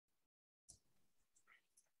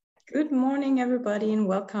Good morning, everybody, and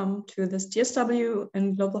welcome to this DSW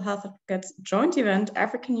and Global Health Advocates joint event,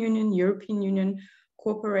 African Union, European Union,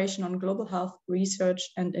 Cooperation on Global Health Research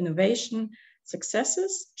and Innovation,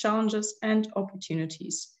 Successes, Challenges, and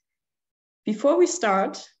Opportunities. Before we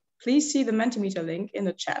start, please see the Mentimeter link in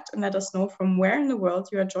the chat and let us know from where in the world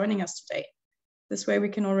you are joining us today. This way we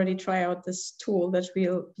can already try out this tool that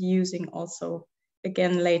we'll be using also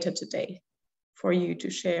again later today for you to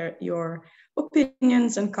share your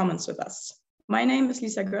opinions and comments with us. My name is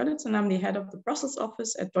Lisa Görlitz and I'm the head of the Brussels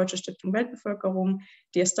office at Deutsche Stiftung Weltbevölkerung,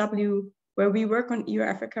 DSW, where we work on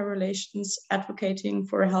EU-Africa relations, advocating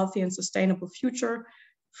for a healthy and sustainable future,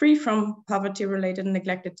 free from poverty-related and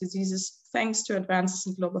neglected diseases, thanks to advances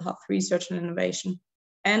in global health research and innovation,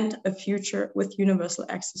 and a future with universal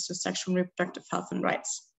access to sexual and reproductive health and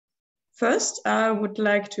rights. First, I would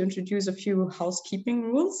like to introduce a few housekeeping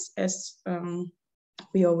rules, as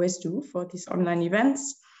we always do for these online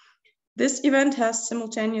events. This event has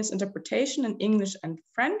simultaneous interpretation in English and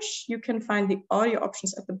French. You can find the audio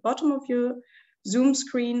options at the bottom of your Zoom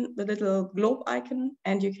screen, the little globe icon,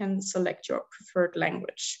 and you can select your preferred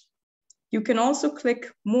language. You can also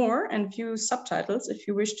click more and view subtitles if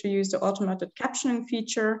you wish to use the automated captioning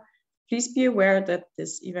feature. Please be aware that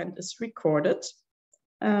this event is recorded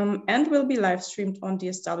and will be live streamed on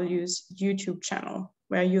DSW's YouTube channel,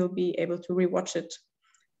 where you'll be able to rewatch it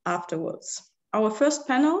afterwards. Our first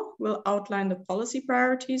panel will outline the policy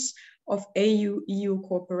priorities of AU-EU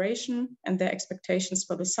cooperation and their expectations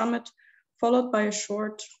for the summit, followed by a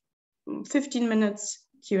short 15 minutes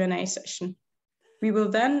Q&A session. We will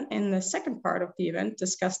then, in the second part of the event,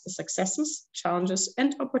 discuss the successes, challenges,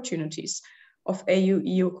 and opportunities of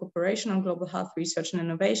AU-EU cooperation on global health research and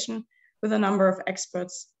innovation with a number of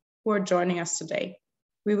experts who are joining us today.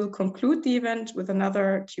 We will conclude the event with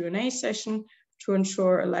another Q&A session to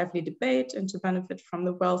ensure a lively debate and to benefit from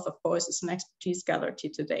the wealth of voices and expertise gathered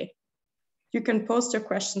here today. You can post your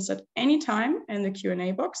questions at any time in the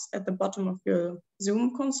Q&A box at the bottom of your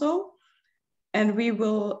Zoom console, and we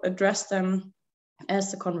will address them as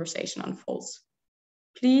the conversation unfolds.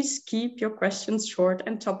 Please keep your questions short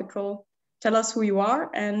and topical. Tell us who you are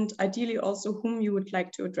and ideally also whom you would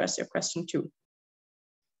like to address your question to.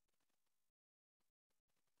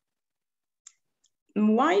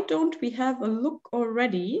 Why don't we have a look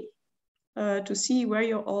already to see where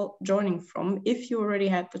you're all joining from, if you already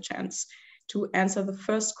had the chance to answer the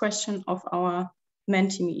first question of our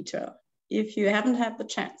Mentimeter. If you haven't had the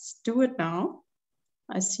chance, do it now.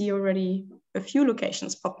 I see already a few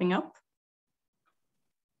locations popping up.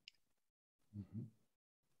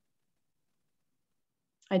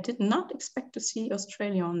 I did not expect to see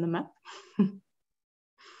Australia on the map.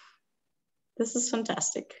 This is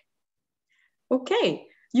fantastic. Okay,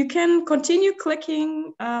 you can continue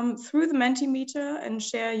clicking through the Mentimeter and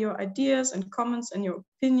share your ideas and comments and your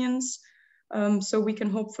opinions, so we can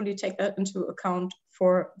hopefully take that into account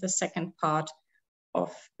for the second part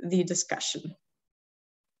of the discussion.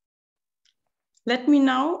 Let me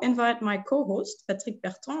now invite my co-host, Patrick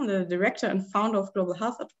Bertrand, the director and founder of Global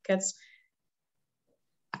Health Advocates,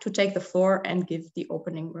 to take the floor and give the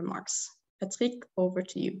opening remarks. Patrick, over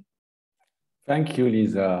to you. Thank you,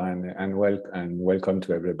 Lisa, and welcome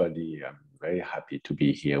to everybody. I'm very happy to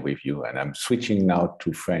be here with you, and I'm switching now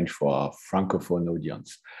to French for our francophone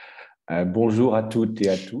audience. Bonjour à toutes et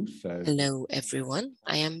à tous. Hello, everyone.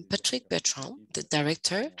 I am Patrick Bertrand, the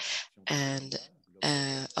director and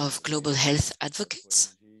of Global Health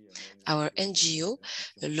Advocates. Our NGO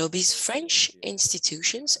lobbies French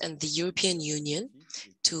institutions and the European Union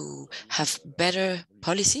to have better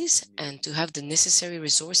policies and to have the necessary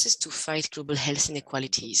resources to fight global health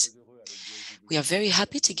inequalities. We are very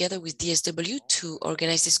happy together with DSW to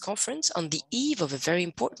organize this conference on the eve of a very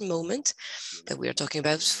important moment that we are talking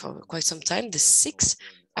about for quite some time, the 6th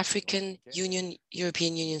African Union,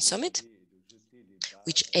 European Union Summit,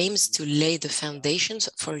 which aims to lay the foundations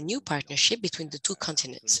for a new partnership between the two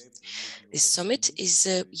continents. This summit is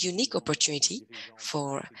a unique opportunity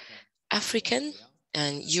for African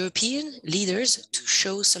and European leaders to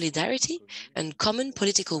show solidarity and common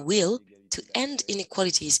political will to end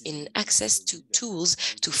inequalities in access to tools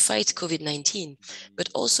to fight COVID-19, but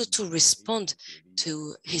also to respond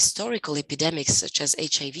to historical epidemics such as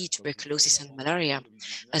HIV, tuberculosis, and malaria.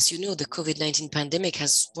 As you know, the COVID-19 pandemic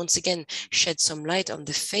has once again shed some light on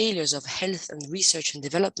the failures of health and research and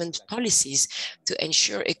development policies to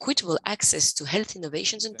ensure equitable access to health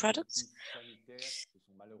innovations and products.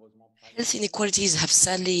 Health inequalities are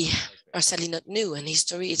sadly not new, and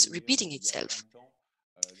history is repeating itself.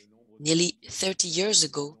 Nearly 30 years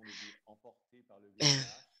ago,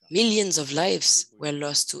 millions of lives were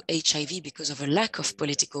lost to HIV because of a lack of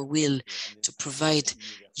political will to provide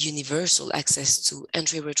universal access to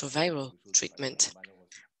antiretroviral treatment,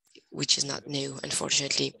 which is not new,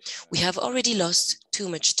 unfortunately. We have already lost too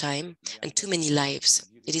much time and too many lives.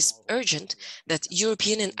 It is urgent that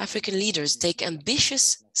European and African leaders take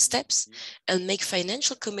ambitious steps and make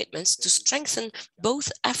financial commitments to strengthen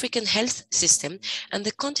both African health system and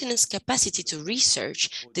the continent's capacity to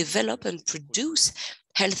research, develop, and produce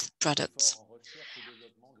health products.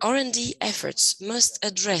 R&D efforts must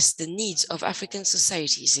address the needs of African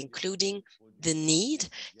societies, including the need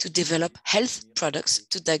to develop health products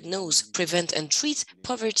to diagnose, prevent, and treat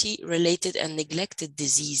poverty-related and neglected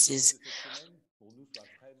diseases.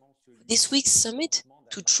 This week's summit,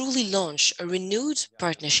 to truly launch a renewed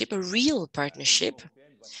partnership, a real partnership,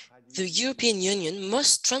 the European Union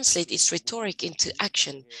must translate its rhetoric into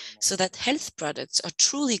action so that health products are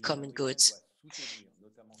truly common goods.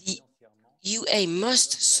 The UA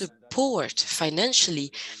must support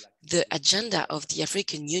financially the agenda of the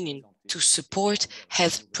African Union to support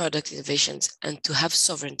health product innovations and to have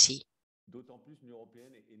sovereignty.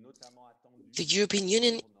 The European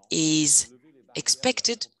Union is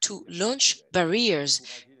expected to launch barriers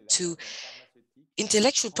to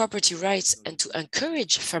intellectual property rights and to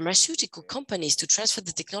encourage pharmaceutical companies to transfer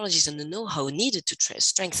the technologies and the know-how needed to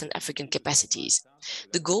strengthen African capacities.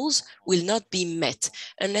 The goals will not be met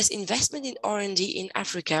unless investment in R&D in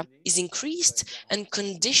Africa is increased and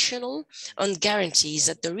conditional on guarantees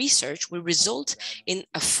that the research will result in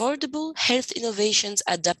affordable health innovations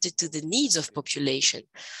adapted to the needs of population.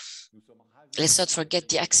 Let's not forget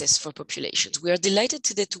the access for populations. We are delighted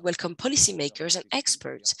today to welcome policymakers and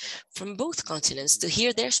experts from both continents to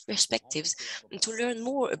hear their perspectives and to learn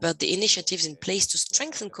more about the initiatives in place to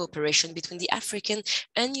strengthen cooperation between the African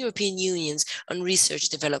and European Unions on research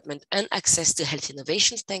development and access to health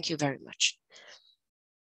innovations. Thank you very much.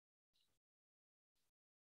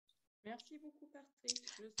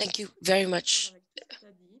 Thank you very much,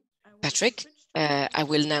 Patrick. I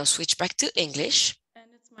will now switch back to English.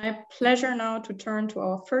 My pleasure now to turn to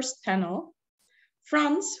our first panel.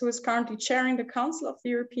 France, who is currently chairing the Council of the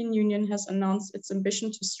European Union, has announced its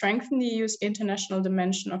ambition to strengthen the EU's international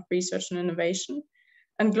dimension of research and innovation,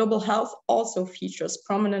 and global health also features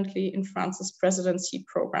prominently in France's presidency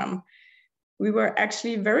program. We were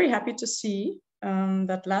actually very happy to see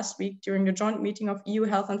that last week during the joint meeting of EU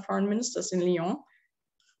health and foreign ministers in Lyon,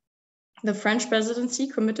 the French presidency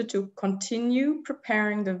committed to continue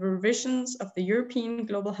preparing the revisions of the European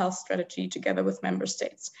Global Health Strategy together with member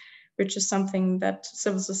states, which is something that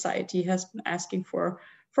civil society has been asking for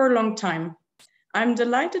a long time. I'm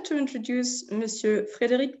delighted to introduce Monsieur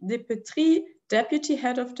Frédéric Despetries, Deputy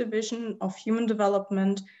Head of Division of Human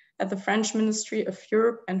Development at the French Ministry of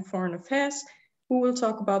Europe and Foreign Affairs, who will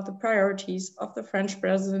talk about the priorities of the French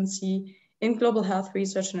presidency in global health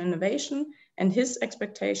research and innovation, and his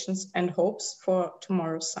expectations and hopes for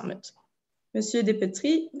tomorrow's summit. Monsieur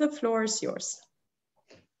Despetries, the floor is yours.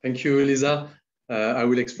 Thank you, Elisa. I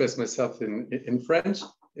will express myself in French.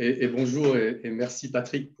 Et bonjour et merci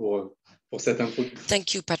Patrick pour cette introduction.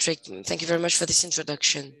 Thank you, Patrick. Thank you very much for this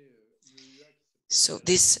introduction. So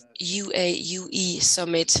this UA-UE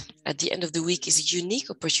summit at the end of the week is a unique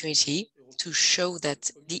opportunity to show that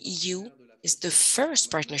the EU is the first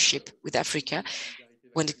partnership with Africa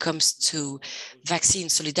when it comes to vaccine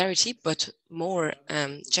solidarity, but more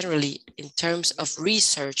generally in terms of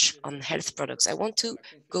research on health products. I want to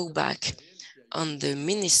go back on the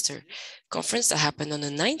minister conference that happened on the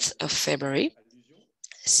 9th of February.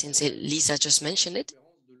 Since Lisa just mentioned it,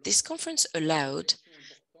 this conference allowed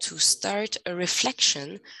to start a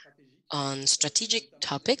reflection on strategic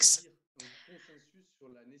topics,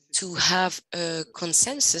 to have a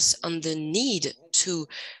consensus on the need to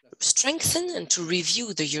strengthen and to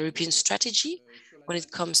review the European strategy when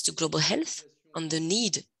it comes to global health, on the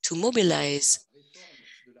need to mobilize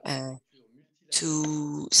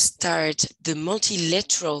to start the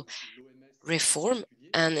multilateral reform,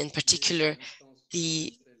 and in particular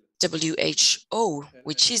the WHO,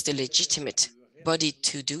 which is the legitimate body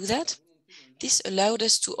to do that. This allowed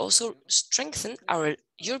us to also strengthen our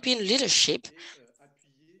European leadership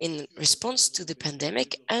in response to the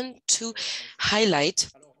pandemic and to highlight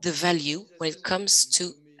the value when it comes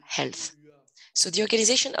to health. So the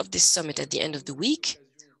organization of this summit at the end of the week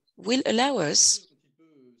will allow us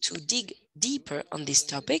to dig deeper on these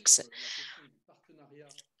topics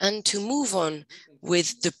and to move on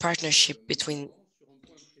with the partnership between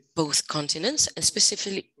both continents, and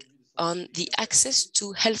specifically on the access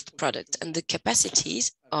to health products and the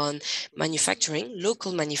capacities on manufacturing,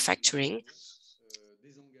 local manufacturing,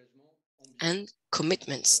 and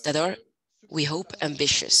commitments that are, we hope,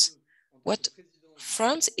 ambitious. What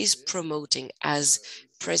France is promoting as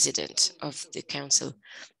president of the Council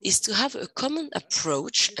is to have a common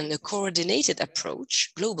approach and a coordinated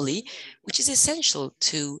approach globally, which is essential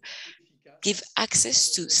to give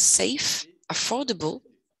access to safe, affordable,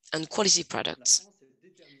 and quality products.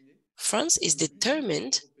 France is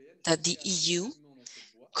determined that the EU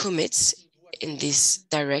commits in this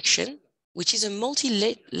direction, which is a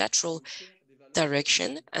multilateral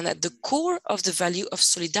direction and at the core of the value of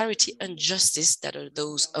solidarity and justice that are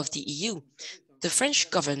those of the EU. The French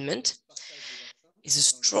government is a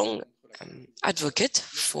strong advocate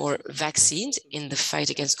for vaccines in the fight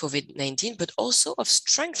against COVID-19, but also of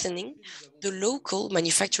strengthening the local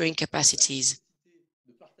manufacturing capacities.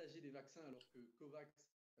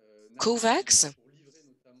 COVAX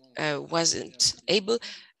wasn't able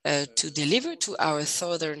to deliver to our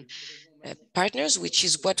southern partners, which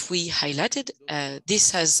is what we highlighted.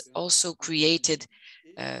 This has also created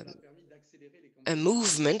a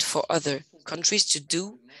movement for other countries to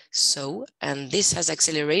do so, and this has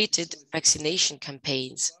accelerated vaccination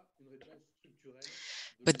campaigns.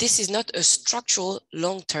 But this is not a structural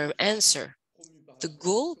long-term answer. The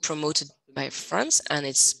goal promoted by France and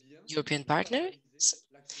its European partners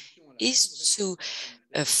is to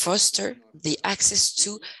foster the access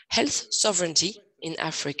to health sovereignty in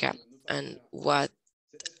Africa. And what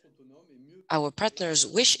our partners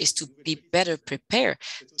wish is to be better prepared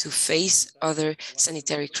to face other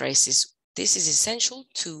sanitary crises. This is essential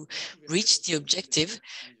to reach the objective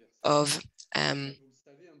of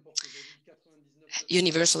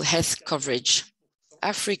universal health coverage.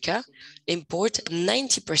 Africa imports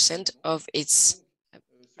 90% of its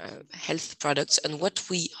health products, and what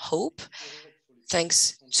we hope,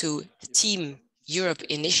 thanks to the Team Europe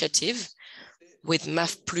initiative with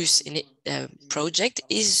MAF Plus project,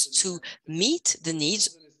 is to meet the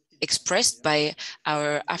needs expressed by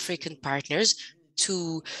our African partners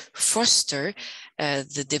to foster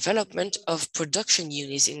the development of production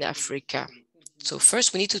units in Africa. So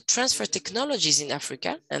first, we need to transfer technologies in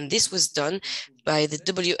Africa, and this was done by the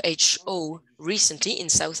WHO recently in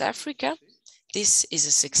South Africa. This is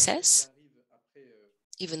a success,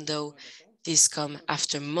 even though this comes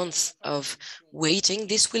after months of waiting.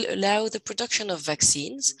 This will allow the production of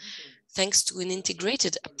vaccines thanks to an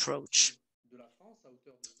integrated approach.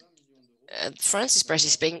 France is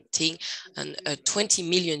participating on 20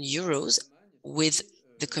 million euros with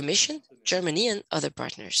the Commission, Germany, and other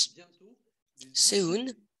partners.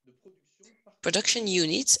 Soon, production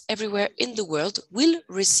units everywhere in the world will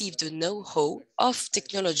receive the know-how of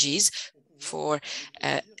technologies for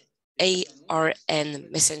ARN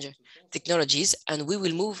messenger technologies, and we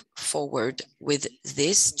will move forward with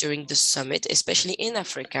this during the summit, especially in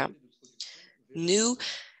Africa. New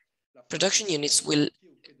production units will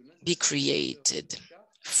be created.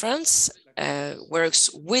 France works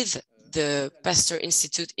with the Pasteur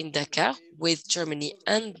Institute in Dakar, with Germany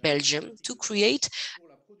and Belgium, to create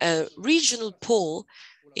a regional pole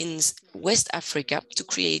in West Africa to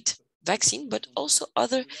create vaccine, but also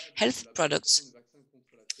other health products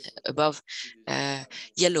above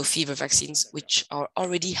yellow fever vaccines, which are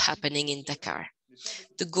already happening in Dakar.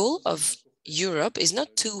 The goal of Europe is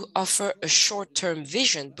not to offer a short-term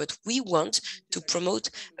vision, but we want to promote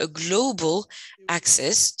a global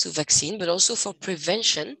access to vaccine, but also for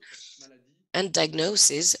prevention and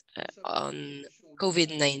diagnosis on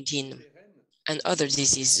COVID-19 and other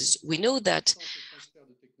diseases. We know that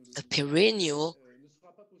a perennial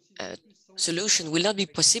solution will not be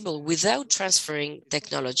possible without transferring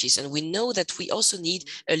technologies. And we know that we also need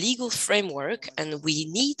a legal framework, and we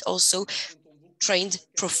need also trained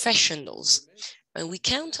professionals. And we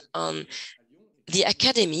count on the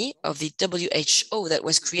Academy of the WHO that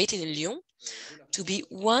was created in Lyon to be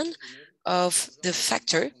one of the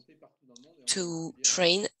factors to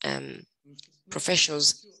train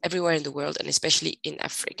professionals everywhere in the world, and especially in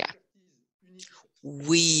Africa.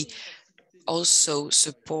 We also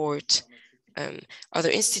support other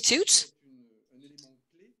institutes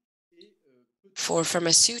for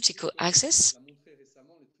pharmaceutical access.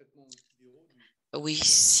 We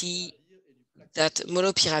see that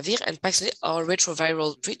molnupiravir and Paxlovid are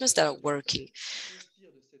retroviral treatments that are working.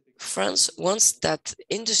 France wants that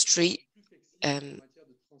industry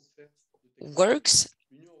works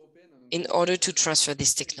in order to transfer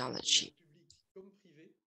this technology.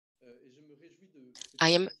 I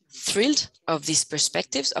am thrilled of these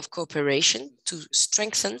perspectives of cooperation to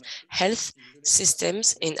strengthen health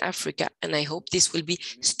systems in Africa, and I hope this will be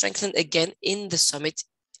strengthened again in the summit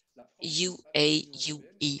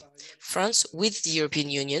UAUE. France, with the European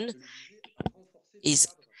Union, is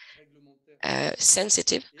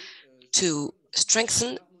sensitive to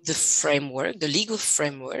strengthen the framework, the legal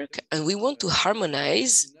framework, and we want to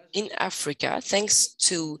harmonize in Africa thanks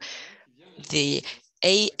to the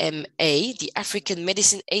AMA, the African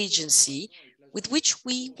Medicine Agency, with which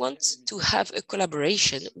we want to have a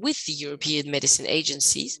collaboration with the European medicine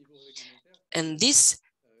agencies. And this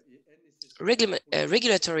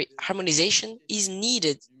regulatory harmonization is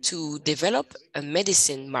needed to develop a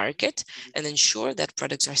medicine market and ensure that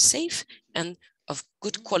products are safe and of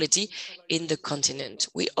good quality in the continent.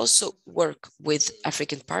 We also work with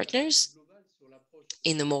African partners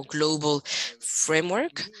in a more global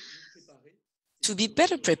framework to be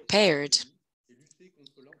better prepared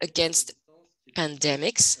against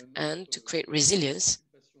pandemics and to create resilience.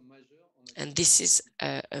 And this is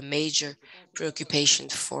a major preoccupation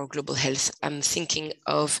for global health. I'm thinking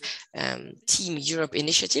of Team Europe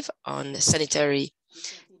initiative on sanitary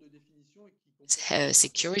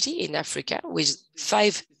security in Africa with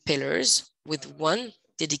 5 pillars, with 1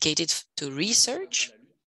 dedicated to research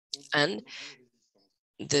and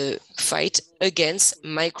the fight against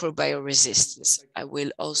microbial resistance. I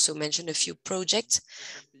will also mention a few projects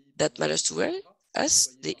that matters to us.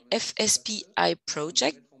 The FSPI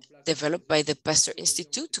project developed by the Pasteur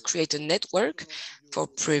Institute to create a network for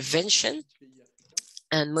prevention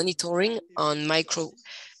and monitoring on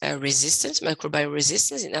microbial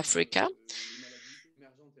resistance in Africa.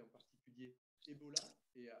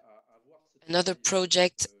 Another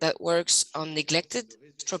project that works on neglected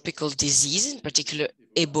tropical disease, in particular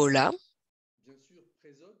Ebola,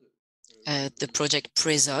 the project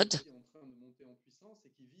PRESOD,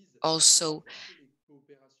 also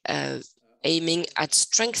aiming at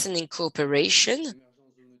strengthening cooperation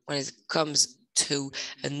when it comes to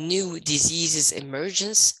a new diseases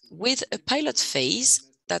emergence, with a pilot phase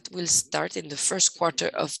that will start in the first quarter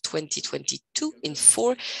of 2022 in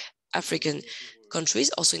 4 African countries,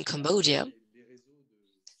 also in Cambodia,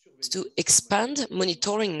 to expand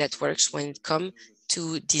monitoring networks when it comes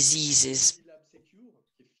to diseases.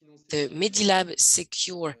 The Medilab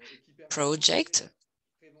Secure project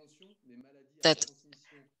that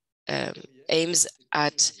aims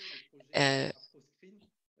at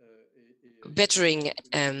bettering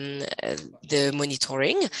the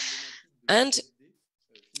monitoring, and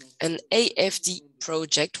an AFD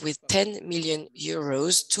project with 10 million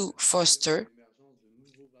euros to foster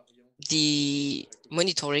the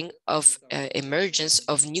monitoring of emergence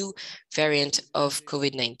of new variant of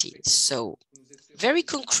COVID-19. So very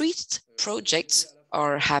concrete projects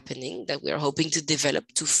are happening that we are hoping to develop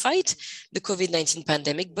to fight the COVID-19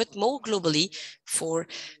 pandemic, but more globally for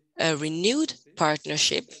a renewed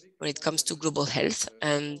partnership when it comes to global health.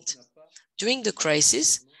 And during the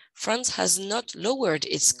crisis, France has not lowered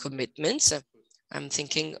its commitments. I'm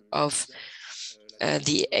thinking of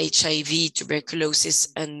the HIV,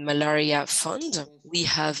 tuberculosis, and malaria fund. We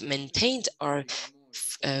have maintained our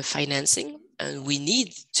financing, and we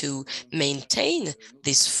need to maintain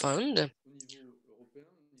this fund.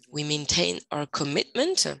 We maintain our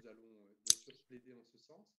commitment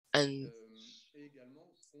and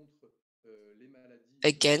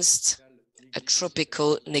against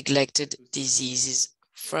tropical neglected diseases.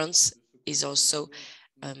 France is also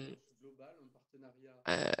a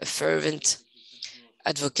fervent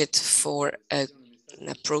advocate for an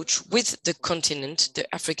approach with the continent,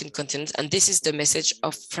 the African continent, and this is the message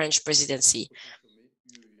of French presidency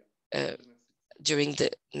during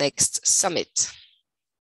the next summit.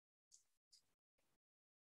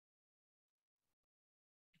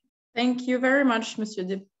 Thank you very much, Monsieur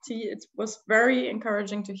Deputy. It was very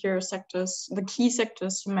encouraging to hear sectors, the key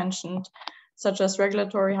sectors you mentioned, such as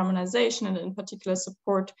regulatory harmonization and in particular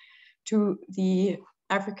support to the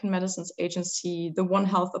African Medicines Agency, the One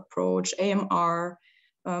Health approach, AMR,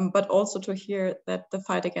 but also to hear that the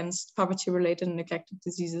fight against poverty-related and neglected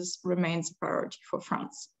diseases remains a priority for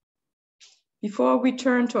France. Before we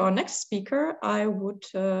turn to our next speaker, I would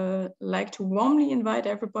like to warmly invite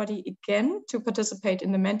everybody again to participate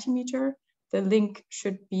in the Mentimeter. The link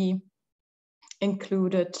should be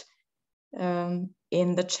included in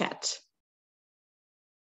the chat.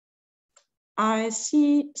 I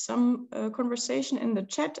see some conversation in the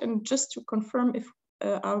chat, and just to confirm, if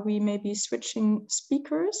are we maybe switching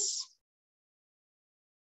speakers?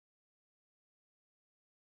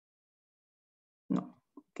 No.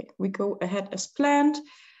 Okay, we go ahead as planned.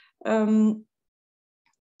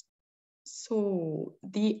 So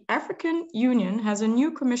the African Union has a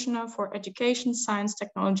new commissioner for education, science,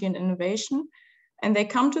 technology, and innovation, and they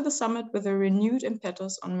come to the summit with a renewed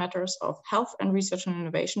impetus on matters of health and research and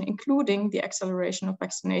innovation, including the acceleration of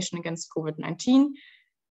vaccination against COVID-19,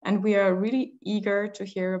 And we are really eager to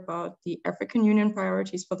hear about the African Union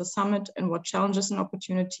priorities for the summit and what challenges and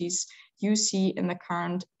opportunities you see in the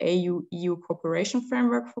current AU-EU cooperation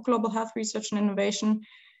framework for global health research and innovation.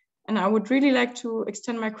 And I would really like to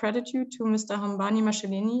extend my gratitude to Mr. Hambani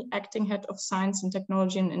Masheleni, Acting Head of Science and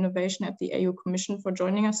Technology and Innovation at the AU Commission, for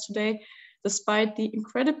joining us today, despite the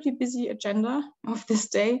incredibly busy agenda of this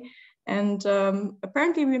day. And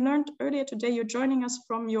apparently we learned earlier today you're joining us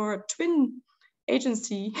from your twin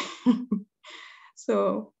agency.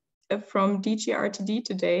 So from DGRTD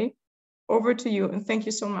today, over to you, and thank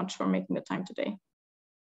you so much for making the time today.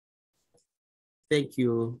 Thank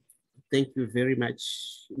you. Thank you very much,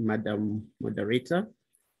 Madam Moderator.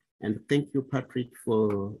 And thank you, Patrick,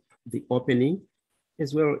 for the opening,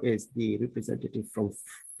 as well as the representative from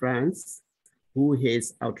France, who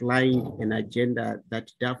has outlined an agenda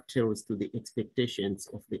that dovetails to the expectations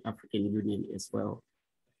of the African Union as well.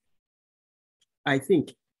 I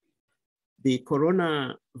think the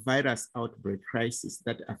coronavirus outbreak crisis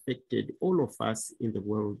that affected all of us in the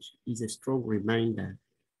world is a strong reminder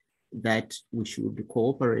that we should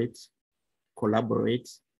cooperate, collaborate,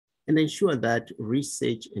 and ensure that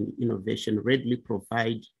research and innovation readily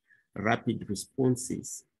provide rapid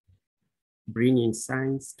responses, bringing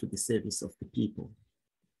science to the service of the people.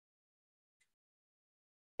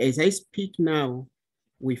 As I speak now,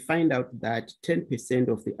 we find out that 10%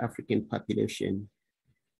 of the African population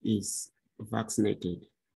is vaccinated.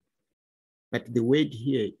 But the word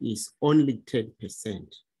here is only 10%.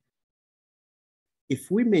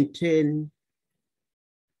 If we maintain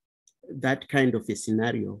that kind of a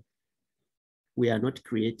scenario, we are not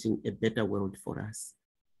creating a better world for us.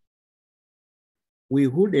 We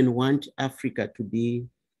wouldn't want Africa to be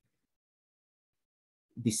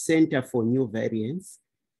the center for new variants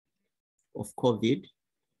of COVID,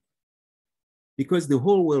 because the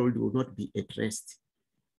whole world will not be at rest.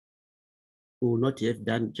 We will not have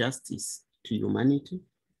done justice to humanity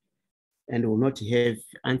and will not have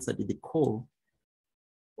answered the call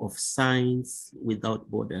of science without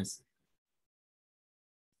borders.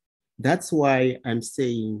 That's why I'm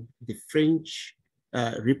saying the French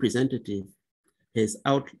representative has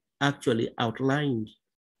actually outlined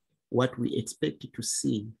what we expect to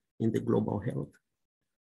see in the global health.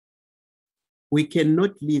 We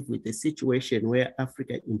cannot live with a situation where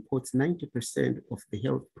Africa imports 90% of the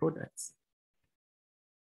health products.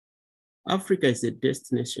 Africa is a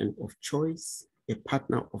destination of choice, a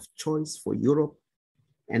partner of choice for Europe,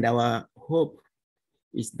 and our hope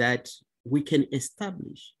is that we can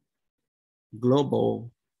establish global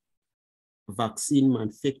vaccine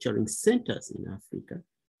manufacturing centers in Africa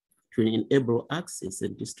to enable access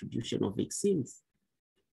and distribution of vaccines,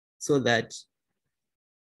 so that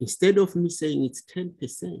instead of me saying it's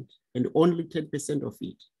 10% and only 10% of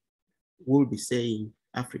it, we'll be saying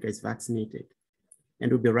Africa is vaccinated,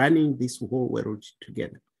 and we'll be running this whole world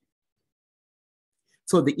together.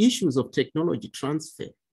 So the issues of technology transfer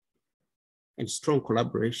and strong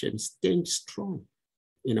collaboration stand strong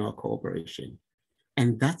in our cooperation.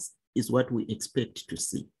 And that is what we expect to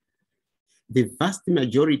see. The vast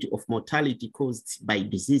majority of mortality caused by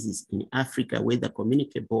diseases in Africa, whether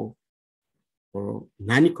communicable or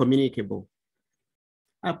non-communicable,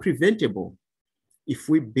 are preventable if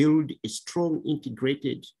we build a strong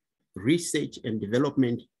integrated research and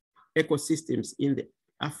development ecosystems in the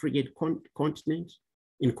African continent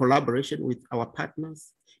in collaboration with our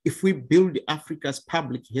partners, if we build Africa's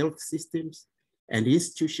public health systems and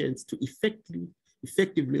institutions to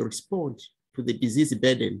effectively respond to the disease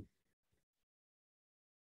burden.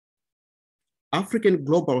 African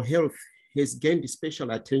global health has gained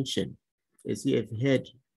special attention, as you have heard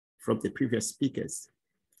from the previous speakers.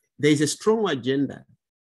 There is a strong agenda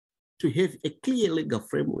to have a clear legal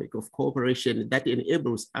framework of cooperation that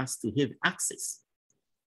enables us to have access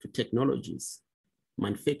to technologies,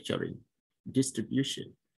 manufacturing,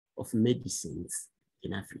 distribution of medicines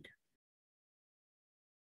in Africa.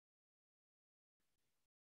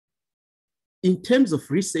 In terms of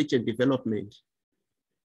research and development,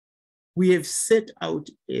 we have set out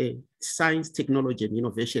a science, technology, and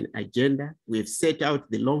innovation agenda. We have set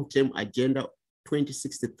out the long-term agenda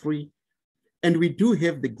 2063, and we do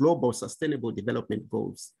have the global sustainable development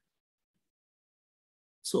goals.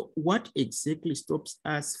 So what exactly stops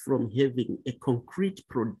us from having a concrete,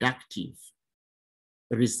 productive,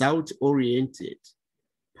 result-oriented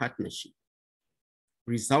partnership,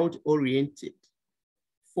 result-oriented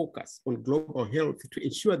focus on global health to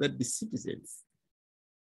ensure that the citizens'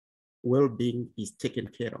 well-being is taken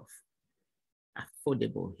care of,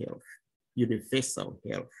 affordable health, universal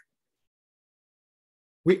health.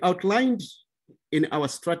 We outlined in our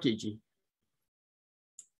strategy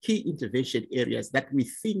key intervention areas that we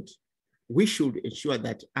think we should ensure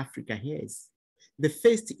that Africa has. The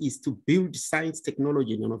first is to build science,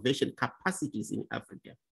 technology, and innovation capacities in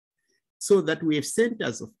Africa so that we have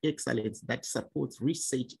centers of excellence that support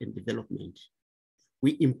research and development.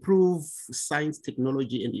 We improve science,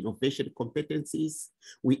 technology, and innovation competencies.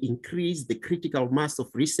 We increase the critical mass of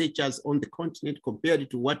researchers on the continent compared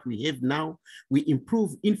to what we have now. We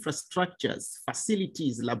improve infrastructures,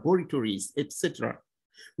 facilities, laboratories, etc.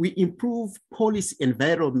 We improve policy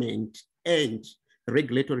environment and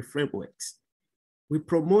regulatory frameworks. We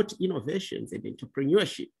promote innovations and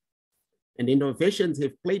entrepreneurship. And innovations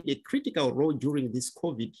have played a critical role during this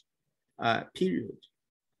COVID period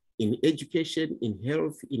in education, in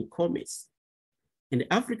health, in commerce. And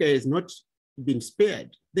Africa has not been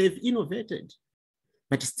spared. They've innovated,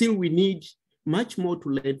 but still we need much more to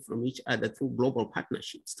learn from each other through global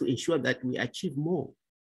partnerships to ensure that we achieve more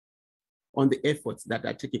on the efforts that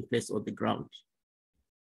are taking place on the ground.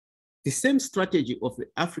 The same strategy of the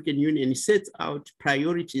African Union sets out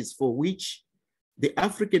priorities for which the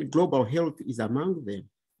African global health is among them,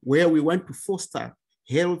 where we want to foster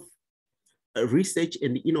health, research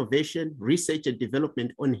and innovation, research and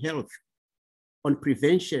development on health, on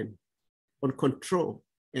prevention, on control,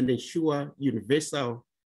 and ensure universal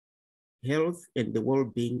health and the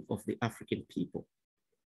well-being of the African people.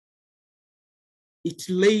 It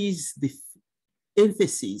lays the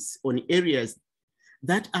emphasis on areas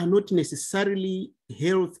that are not necessarily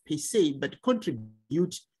health per se, but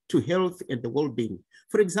contribute to health and the well-being.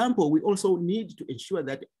 For example, we also need to ensure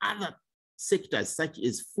that other sectors such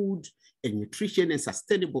as food and nutrition and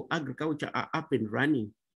sustainable agriculture are up and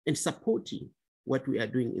running and supporting what we are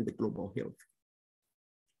doing in the global health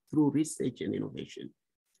through research and innovation.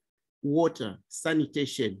 Water,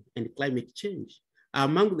 sanitation, and climate change are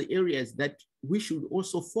among the areas that we should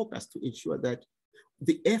also focus to ensure that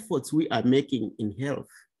the efforts we are making in health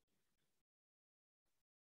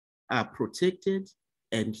are protected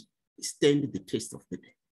and stand the test of the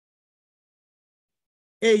day.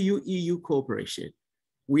 AU-EU cooperation.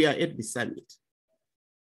 We are at the summit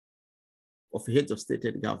of heads of state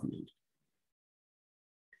and government.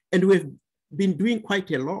 And we've been doing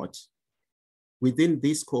quite a lot within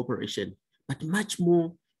this cooperation, but much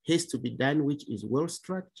more has to be done, which is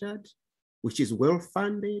well-structured, which is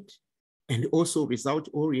well-funded, and also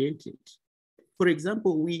result-oriented. For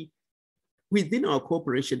example, within our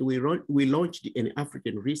cooperation, we launched an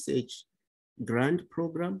African research grant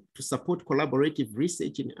program to support collaborative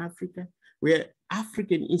research in Africa, where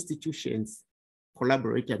African institutions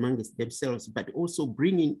collaborate amongst themselves, but also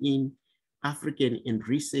bringing in African and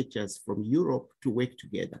researchers from Europe to work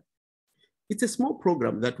together. It's a small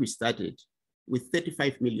program that we started with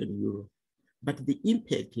 35 million euro, but the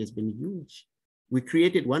impact has been huge. We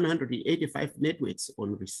created 185 networks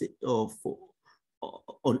on research, of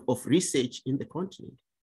research in the continent.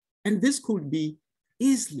 And this could be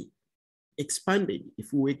easily expanded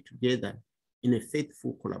if we work together in a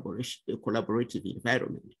faithful collaborative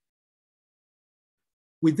environment.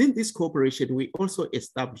 Within this cooperation, we also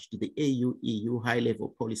established the AU-EU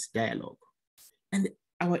high-level policy dialogue. And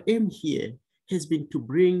our aim here has been to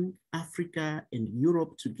bring Africa and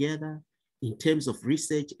Europe together in terms of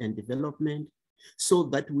research and development so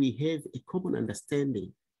that we have a common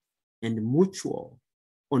understanding and mutual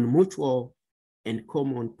and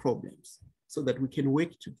common problems so that we can work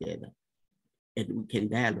together and we can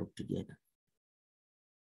dialogue together.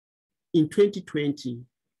 In 2020,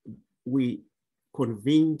 we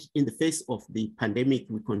convened, in the face of the pandemic,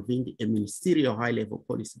 we convened a ministerial high-level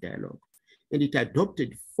policy dialogue, and it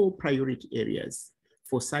adopted 4 priority areas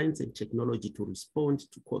for science and technology to respond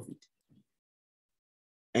to COVID.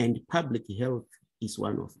 And public health is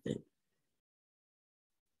one of them.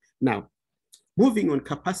 Now, moving on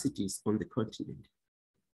capacities on the continent.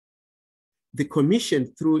 The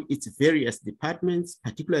Commission, through its various departments,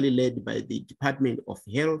 particularly led by the Department of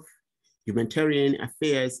Health, Humanitarian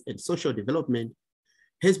Affairs, and Social Development,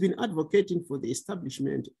 has been advocating for the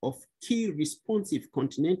establishment of key responsive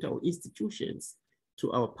continental institutions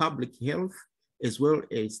to our public health, as well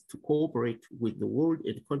as to cooperate with the world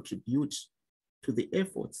and contribute to the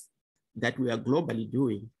efforts that we are globally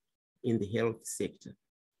doing in the health sector.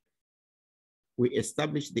 We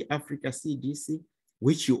established the Africa CDC,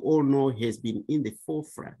 which you all know has been in the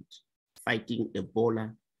forefront, fighting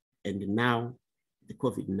Ebola, and now the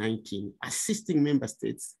COVID-19, assisting member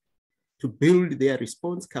states to build their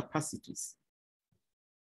response capacities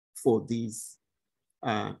for these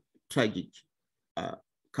tragic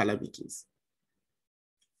calamities.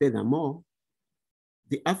 Furthermore,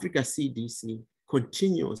 the Africa CDC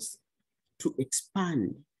continues to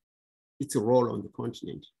expand its role on the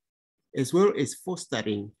continent, as well as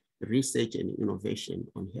fostering research and innovation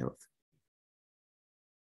on health.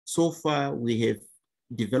 So far, we have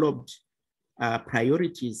developed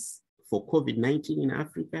priorities for COVID-19 in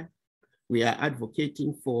Africa. We are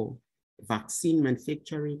advocating for vaccine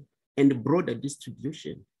manufacturing and broader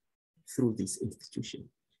distribution through this institution.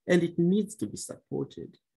 And it needs to be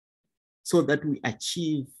supported so that we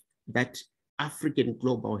achieve that African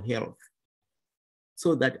global health,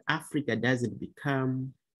 so that Africa doesn't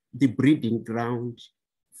become the breeding ground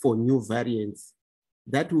for new variants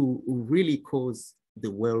that will really cause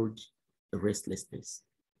the world restlessness.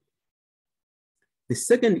 The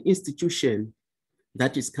second institution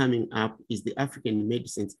that is coming up is the African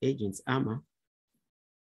Medicines Agents, AMA,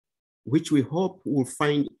 which we hope will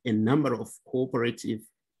find a number of cooperative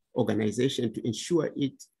organizations to ensure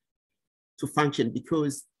it to function,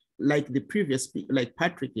 because like the previous speaker, like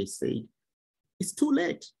Patrick has said, it's too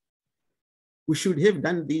late. We should have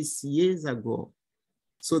done this years ago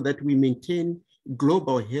so that we maintain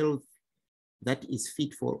global health that is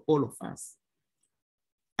fit for all of us.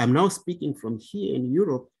 I'm now speaking from here in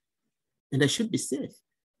Europe, and I should be safe.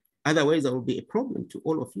 Otherwise, I will be a problem to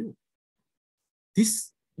all of you.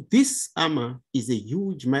 This AMA is a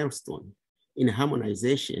huge milestone in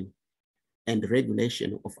harmonization and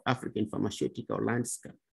regulation of African pharmaceutical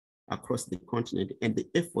landscape across the continent, and the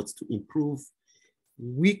efforts to improve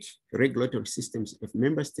weak regulatory systems of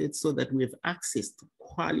member states so that we have access to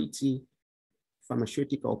quality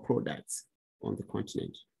pharmaceutical products on the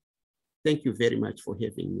continent. Thank you very much for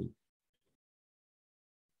having me.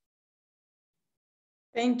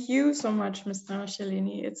 Thank you so much, Mr.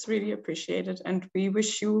 Cellini. It's really appreciated. And we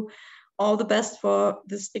wish you all the best for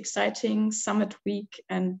this exciting summit week,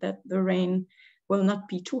 and that the rain will not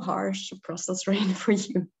be too harsh, the Brussels rain for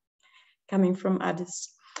you coming from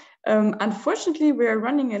Addis. Unfortunately, we are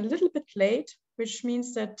running a little bit late, which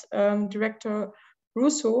means that Director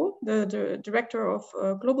Russo, the Director of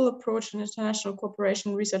Global Approach and International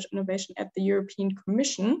Cooperation, Research Innovation at the European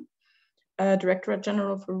Commission, Directorate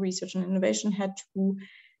General for Research and Innovation, had to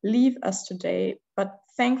leave us today. But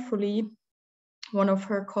thankfully, one of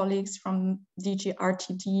her colleagues from DG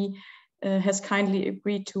RTD has kindly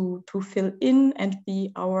agreed to fill in and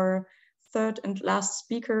be our third and last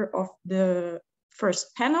speaker of the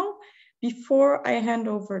first panel. Before I hand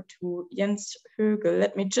over to Jens Högel,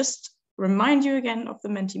 let me just remind you again of the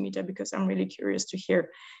Mentimeter, because I'm really curious to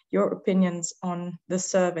hear your opinions on the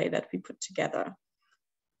survey that we put together.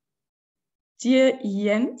 Dear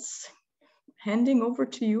Jens, handing over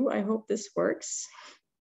to you. I hope this works.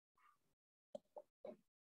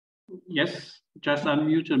 Yes, just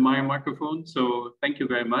unmuted my microphone. So thank you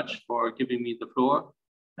very much for giving me the floor.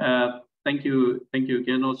 Thank you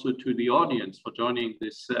again also to the audience for joining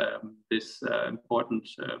this important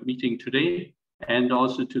meeting today, and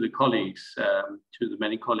also to the colleagues, to the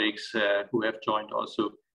many colleagues who have joined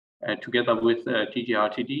also together with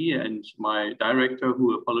DGRTD, and my director,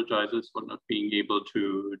 who apologizes for not being able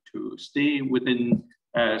to stay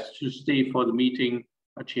for the meeting,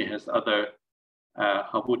 but she has other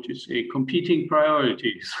how would you say, competing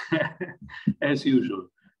priorities as usual.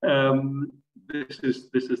 This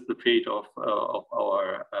is the fate of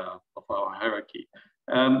our hierarchy.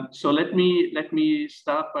 So let me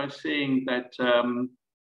start by saying that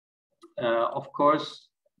of course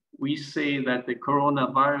we say that the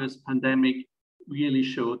coronavirus pandemic really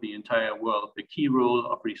showed the entire world the key role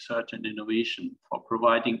of research and innovation for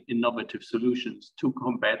providing innovative solutions to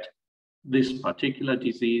combat this particular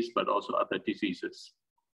disease, but also other diseases.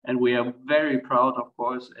 And we are very proud, of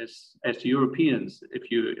course, as Europeans,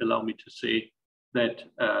 if you allow me to say, that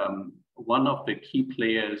one of the key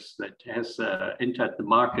players that has entered the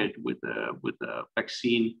market with a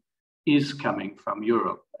vaccine is coming from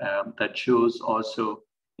Europe. That shows also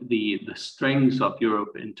the strengths of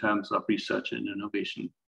Europe in terms of research and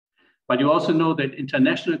innovation. But you also know that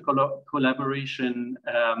international collaboration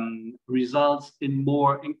results in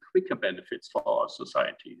more and quicker benefits for our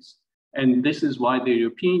societies. And this is why the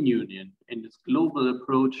European Union, in its global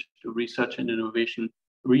approach to research and innovation,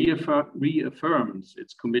 reaffirms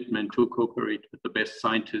its commitment to cooperate with the best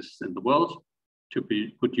scientists in the world, to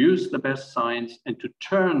produce the best science, and to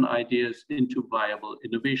turn ideas into viable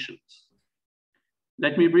innovations.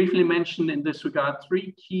 Let me briefly mention in this regard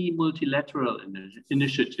 3 key multilateral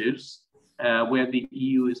initiatives where the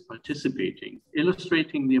EU is participating,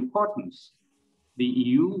 illustrating the importance the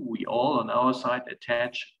EU, we all on our side,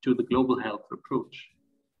 attach to the global health approach.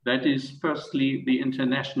 That is, firstly, the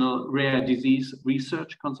International Rare Disease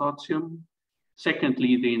Research Consortium.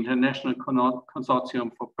 Secondly, the International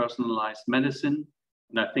Consortium for Personalized Medicine.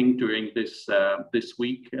 And I think during this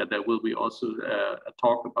week, there will be also a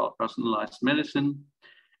talk about personalized medicine.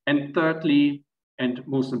 And thirdly, and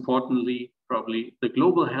most importantly, probably the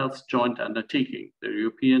Global Health Joint Undertaking, the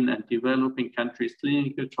European and Developing Countries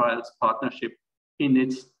Clinical Trials Partnership in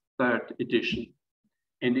its 3rd edition.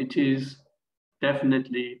 And it is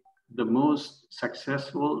definitely the most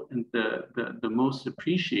successful and the most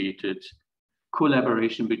appreciated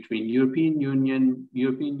collaboration between European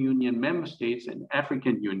Union member states and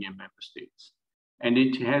African Union member states. And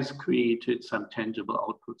it has created some tangible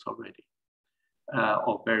outputs already,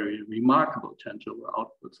 or very remarkable tangible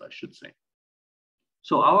outputs, I should say.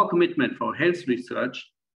 So our commitment for health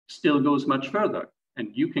research still goes much further, and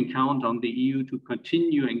you can count on the EU to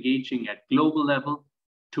continue engaging at global level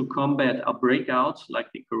to combat breakouts like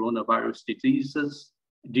the coronavirus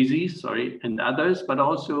disease, and others, but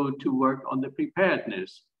also to work on the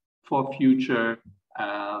preparedness for future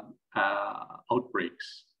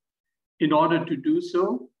outbreaks. In order to do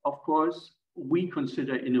so, of course, we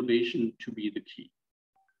consider innovation to be the key.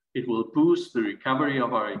 It will boost the recovery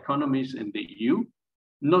of our economies in the EU,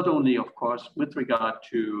 not only, of course, with regard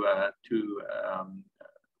to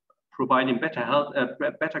providing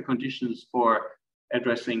better conditions for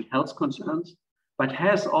addressing health concerns, but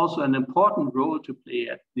has also an important role to play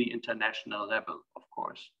at the international level, of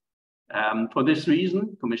course. For this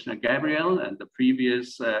reason, Commissioner Gabriel and the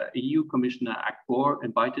previous EU Commissioner Akbor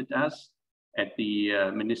invited us at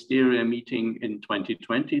the ministerial meeting in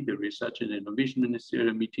 2020, the Research and Innovation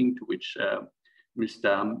Ministerial meeting, to which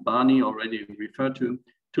Mr. Barney already referred to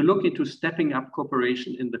look into stepping up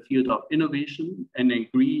cooperation in the field of innovation and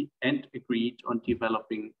agreed on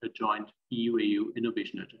developing a joint EU-EU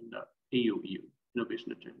innovation agenda, EU-EU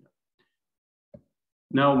innovation agenda.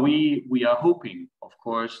 Now we are hoping, of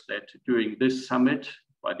course, that during this summit,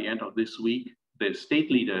 by the end of this week, the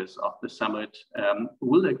state leaders of the summit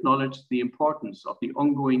will acknowledge the importance of the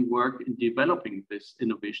ongoing work in developing this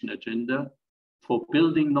innovation agenda for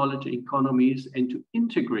building knowledge economies and to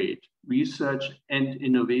integrate research and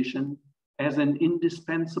innovation as an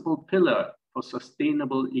indispensable pillar for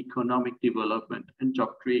sustainable economic development and job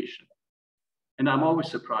creation. And I'm always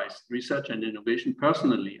surprised, research and innovation,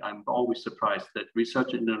 personally, I'm always surprised that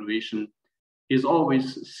research and innovation is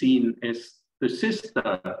always seen as the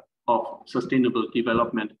sister of sustainable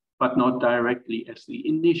development, but not directly as the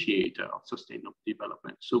initiator of sustainable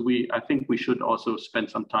development. So I think we should also spend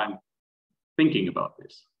some time thinking about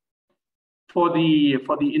this. For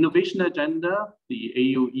the innovation agenda, the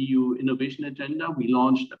EU innovation agenda, we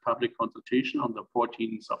launched a public consultation on the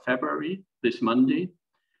 14th of February, this Monday,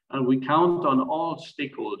 and we count on all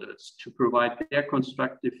stakeholders to provide their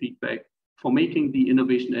constructive feedback for making the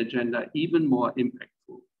innovation agenda even more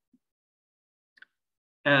impactful.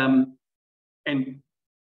 And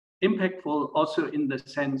impactful also in the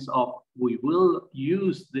sense of we will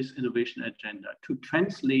use this innovation agenda to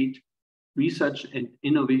translate research and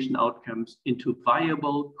innovation outcomes into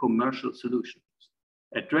viable commercial solutions,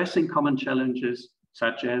 addressing common challenges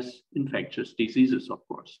such as infectious diseases, of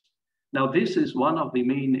course. Now, this is one of the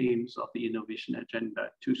main aims of the innovation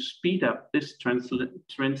agenda, to speed up this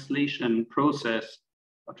translation process,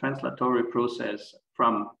 or translatory process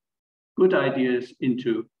from good ideas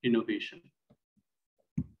into innovation.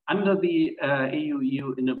 Under the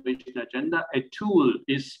EU innovation agenda, a tool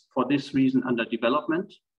is for this reason under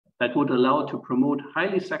development that would allow to promote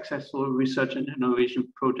highly successful research and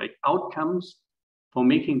innovation project outcomes for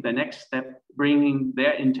making the next step, bringing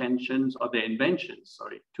their intentions or their inventions,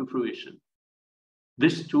 to fruition.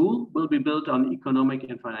 This tool will be built on economic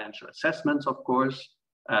and financial assessments, of course.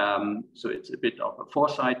 So it's a bit of a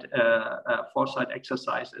foresight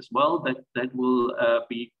exercise as well that will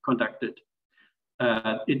be conducted.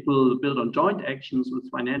 It will build on joint actions with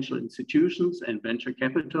financial institutions and venture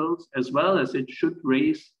capitals, as well as it should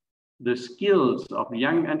raise the skills of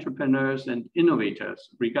young entrepreneurs and innovators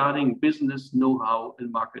regarding business know-how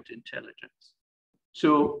and market intelligence.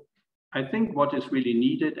 So I think what is really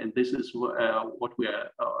needed, and this is what we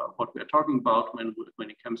are talking about when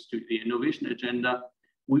it comes to the innovation agenda,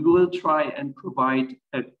 we will try and provide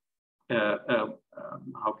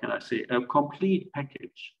how can I say, a complete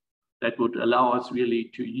package that would allow us really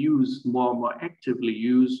to use more actively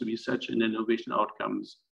use research and innovation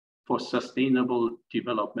outcomes for sustainable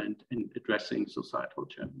development and addressing societal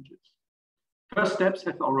challenges. First steps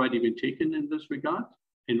have already been taken in this regard,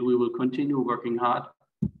 and we will continue working hard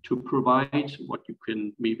to provide what you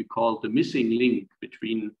can maybe call the missing link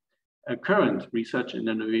between current research and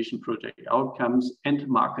innovation project outcomes and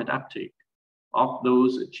market uptake of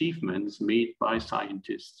those achievements made by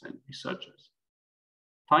scientists and researchers.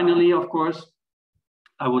 Finally, of course,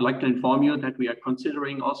 I would like to inform you that we are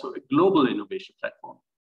considering also a global innovation platform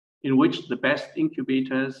in which the best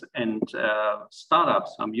incubators and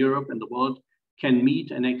startups from Europe and the world can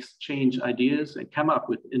meet and exchange ideas and come up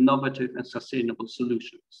with innovative and sustainable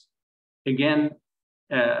solutions. Again,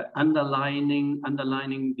 underlining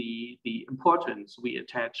the importance we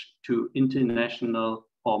attach to international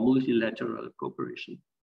or multilateral cooperation.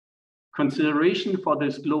 Consideration for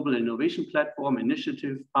this global innovation platform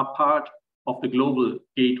initiative are part of the Global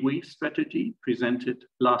Gateway strategy presented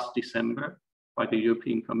last December by the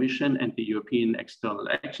European Commission and the European External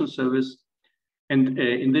Action Service. And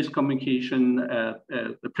in this communication,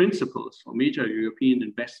 the principles for major European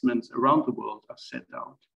investments around the world are set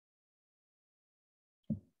out.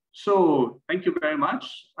 So thank you very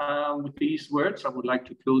much. With these words, I would like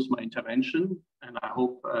to close my intervention, and I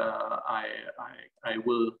hope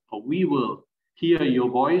we will hear your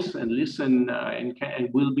voice and listen and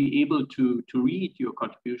will be able to read your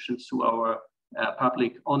contributions to our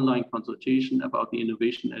public online consultation about the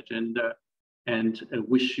innovation agenda, and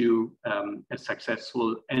wish you a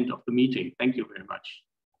successful end of the meeting. Thank you very much.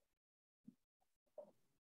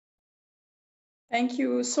 Thank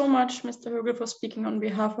you so much, Mr. Högel, for speaking on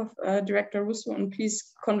behalf of Director Russo, and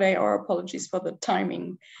please convey our apologies for the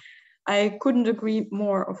timing. I couldn't agree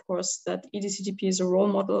more, of course, that EDCTP is a role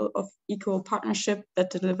model of equal partnership that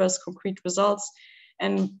delivers concrete results,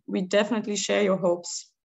 and we definitely share your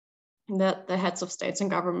hopes that the heads of states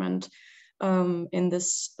and government in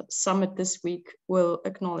this summit this week will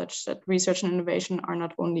acknowledge that research and innovation are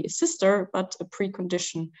not only a sister, but a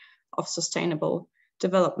precondition of sustainable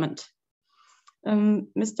development.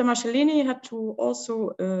 Mr. Marcellini had to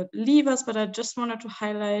also leave us, but I just wanted to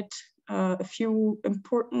highlight a few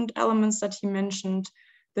important elements that he mentioned: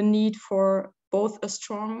 the need for both a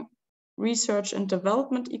strong research and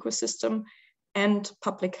development ecosystem and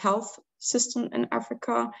public health system in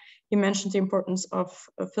Africa. He mentioned the importance of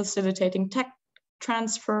facilitating tech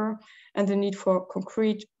transfer and the need for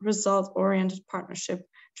concrete result-oriented partnership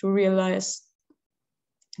to realize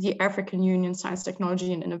the African Union Science,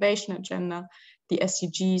 Technology and Innovation Agenda, the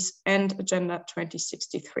SDGs, and Agenda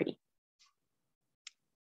 2063.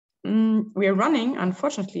 We are running,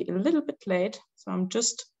 unfortunately, a little bit late, so I'm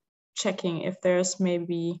just checking if there's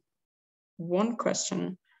maybe one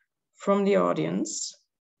question from the audience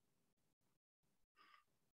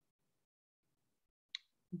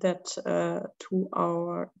that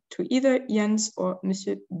to either Jens or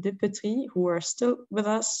Monsieur Depetri, who are still with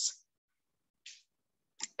us.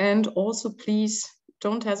 And also, please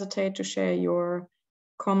don't hesitate to share your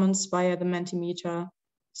comments via the Mentimeter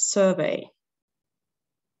survey.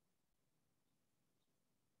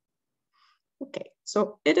 Okay,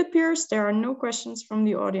 so it appears there are no questions from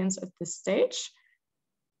the audience at this stage,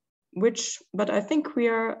 but I think we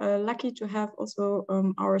are lucky to have also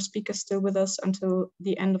our speakers still with us until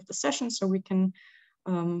the end of the session, so we can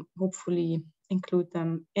hopefully include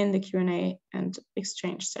them in the Q&A and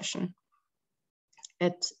exchange session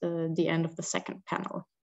at the end of the second panel.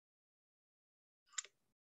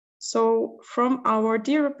 So from our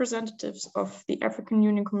dear representatives of the African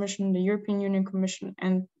Union Commission, the European Union Commission,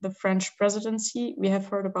 and the French presidency, we have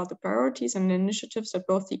heard about the priorities and initiatives that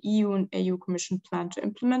both the EU and AU Commission plan to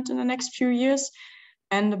implement in the next few years,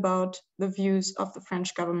 and about the views of the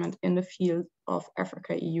French government in the field of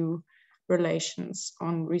Africa-EU relations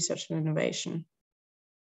on research and innovation.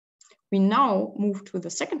 We now move to the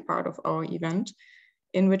second part of our event,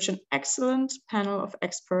 in which an excellent panel of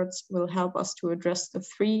experts will help us to address the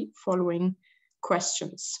three following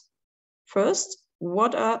questions. First,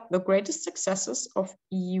 what are the greatest successes of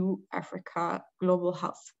EU-Africa global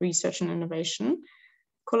health research and innovation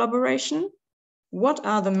collaboration? What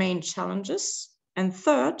are the main challenges? And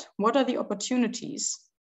third, what are the opportunities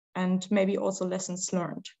and maybe also lessons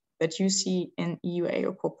learned that you see in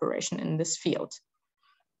EU-AU cooperation in this field?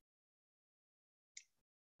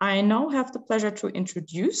 I now have the pleasure to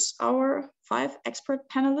introduce our 5 expert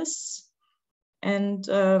panelists, and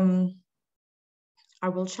I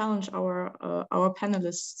will challenge our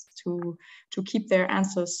panelists to keep their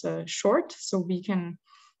answers short, so we can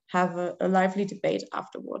have a lively debate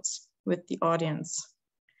afterwards with the audience.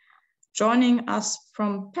 Joining us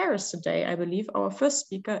from Paris today, I believe, our first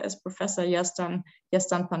speaker is Professor Yazdan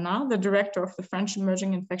Panah, the director of the French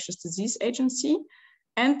Emerging Infectious Disease Agency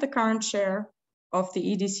and the current chair of the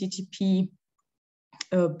EDCTP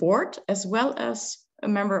board, as well as a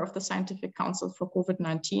member of the Scientific Council for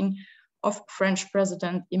COVID-19 of French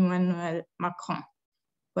President Emmanuel Macron.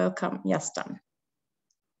 Welcome, Yazdan.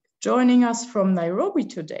 Joining us from Nairobi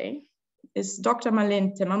today is Dr.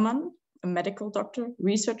 Marlene Timmermann, a medical doctor,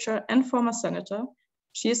 researcher, and former senator,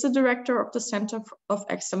 She is the director of the Center of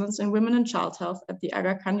Excellence in Women and Child Health at the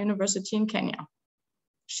Aga Khan University in Kenya.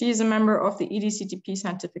 She is a member of the EDCTP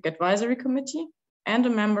Scientific Advisory Committee and a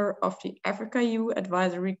member of the Africa-EU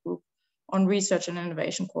Advisory Group on Research and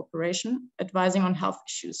Innovation Cooperation, advising on health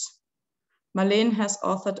issues. Marleen has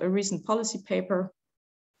authored a recent policy paper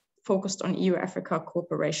focused on EU-Africa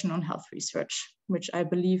cooperation on health research, which I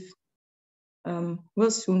believe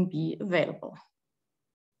will soon be available.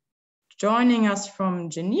 Joining us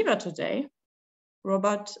from Geneva today,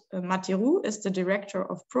 Robert Matirou is the Director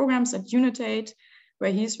of Programs at UNITAID,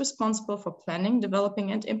 where he is responsible for planning,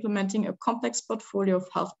 developing, and implementing a complex portfolio of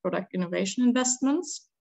health product innovation investments.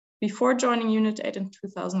 Before joining UNITAID in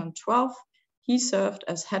 2012, he served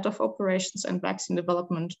as Head of Operations and Vaccine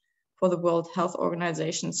Development for the World Health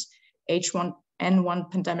Organization's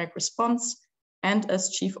H1N1 pandemic response and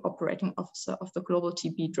as Chief Operating Officer of the Global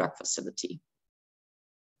TB Drug Facility.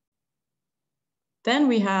 Then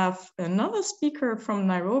we have another speaker from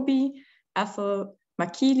Nairobi. Ethel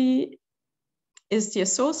Makili is the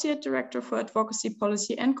Associate Director for Advocacy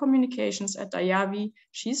Policy and Communications at IAVI.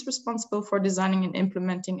 She's responsible for designing and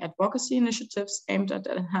implementing advocacy initiatives aimed at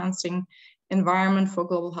enhancing environment for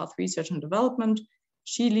global health research and development.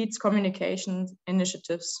 She leads communications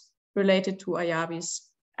initiatives related to IAVI's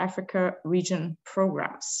Africa region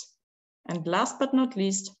programs. And last but not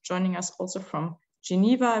least, joining us also from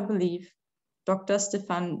Geneva, I believe, Dr.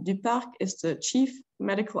 Stéphane Duparc is the Chief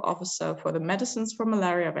Medical Officer for the Medicines for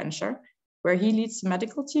Malaria Venture, where he leads the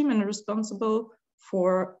medical team and is responsible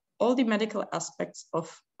for all the medical aspects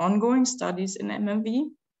of ongoing studies in MMV,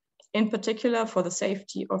 in particular for the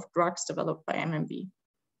safety of drugs developed by MMV.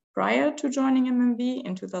 Prior to joining MMV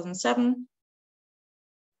in 2007,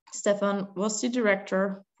 Stefan was the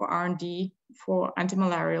Director for R&D for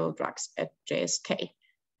antimalarial drugs at JSK.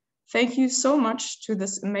 Thank you so much to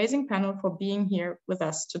this amazing panel for being here with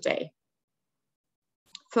us today.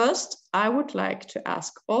 First, I would like to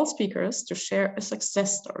ask all speakers to share a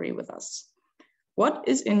success story with us. What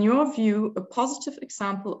is, in your view, a positive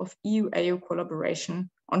example of EU-AU collaboration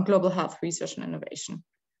on global health research and innovation?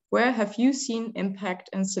 Where have you seen impact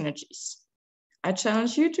and synergies? I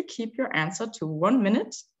challenge you to keep your answer to 1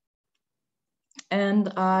 minute.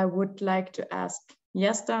 And I would like to ask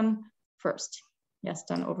Yazdan first.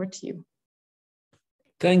 Yazdan, over to you.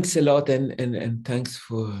 Thanks a lot, and thanks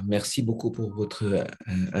for, merci beaucoup pour votre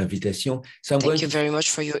invitation. So Thank you very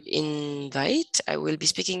much for your invite. I will be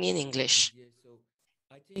speaking in English.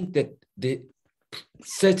 I think that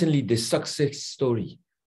certainly the success story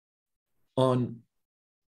on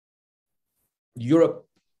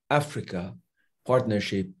Europe-Africa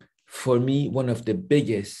partnership, for me, one of the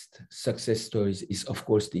biggest success stories is, of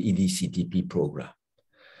course, the EDCTP program,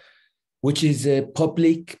 which is a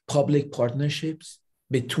public partnerships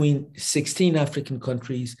between 16 African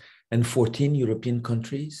countries and 14 European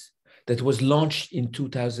countries that was launched in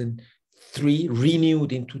 2003,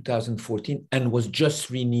 renewed in 2014, and was just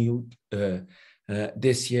renewed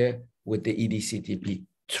this year with the EDCTP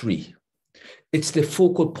 3. It's the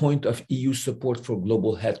focal point of EU support for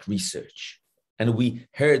global health research. And we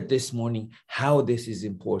heard this morning how this is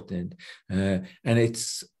important. And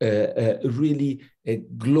it's really a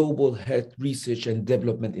global health research and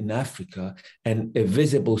development in Africa and a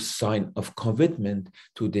visible sign of commitment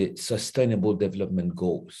to the Sustainable Development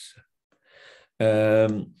Goals.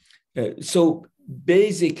 So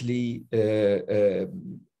basically,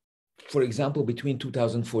 for example, between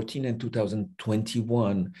 2014 and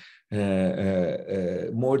 2021,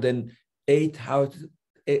 more than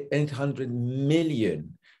 800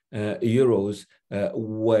 million euros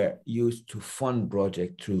were used to fund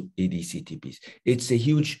projects through EDCTPs. It's a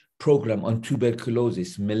huge program on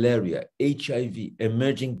tuberculosis, malaria, HIV,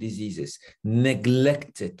 emerging diseases,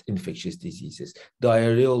 neglected infectious diseases,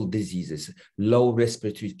 diarrheal diseases, low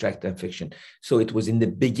respiratory tract infection. So it was in the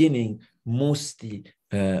beginning mostly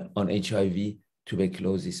on HIV,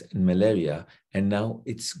 tuberculosis, and malaria, and now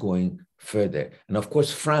it's going further. And of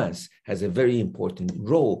course, France has a very important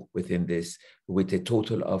role within this, with a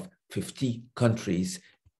total of 50 countries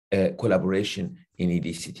collaboration in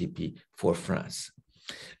EDCTP for France.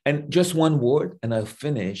 And just one word, and I'll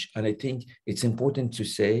finish. And I think it's important to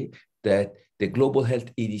say that the Global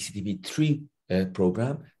Health EDCTP 3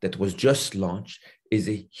 program that was just launched is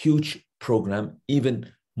a huge program,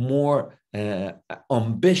 even more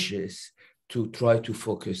ambitious, to try to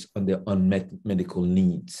focus on the unmet medical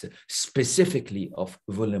needs, specifically of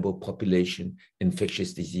vulnerable population,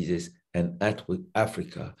 infectious diseases, and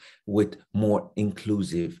Africa, with more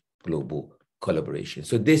inclusive global collaboration.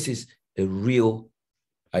 So this is a real,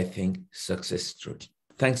 I think, success story.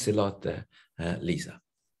 Thanks a lot, Lisa.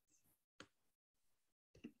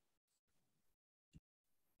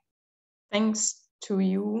 thanks to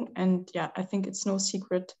you. And yeah, I think it's no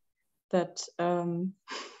secret that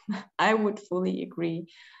I would fully agree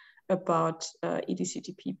about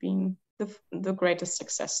EDCTP being the greatest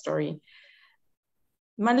success story.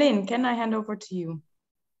 Marlene, can I hand over to you?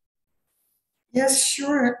 Yes,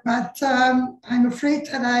 sure, but I'm afraid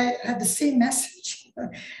that I have the same message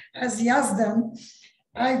as Yazdan.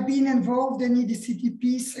 I've been involved in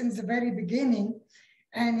EDCTP since the very beginning,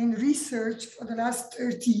 and in research for the last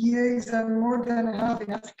 30 years and more than half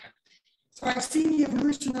in Africa. So I've seen the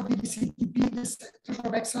evolution of EDCTP, the Center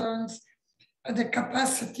of Excellence, the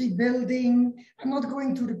capacity building. I'm not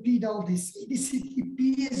going to repeat all this.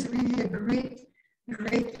 EDCTP is really a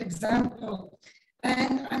great example.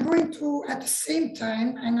 And I'm going to, at the same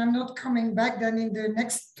time, and I'm not coming back then in the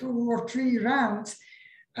next 2 or 3 rounds,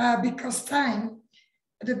 because time,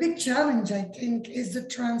 the big challenge, I think, is the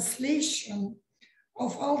translation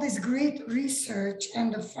of all this great research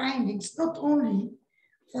and the findings, not only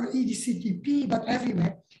for EDCTP, but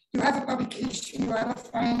everywhere. You have a publication, you have a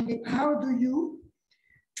finding. How do you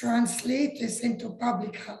translate this into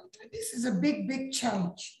public health? This is a big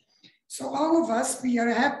challenge. So all of us, we are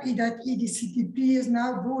happy that EDCTP is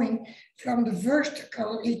now going from the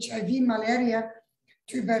vertical HIV, malaria,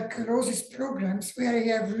 tuberculosis programs, where we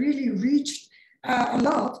have really reached a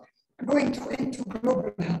lot, going into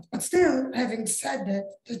global health. But still, having said that,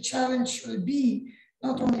 the challenge will be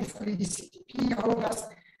not only for EDCTP, all of us,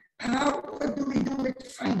 what do we do with the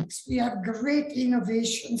findings? We have great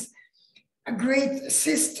innovations, great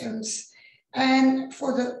systems, and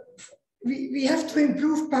we have to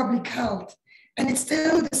improve public health. And it's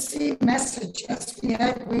still the same message as we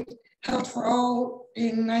had with Health for All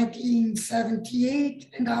in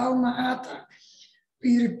 1978 and the Alma-Ata.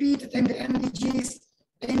 We repeat it in the MDGs,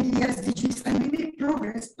 in the SDGs, and we make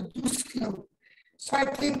progress, but too slow. So I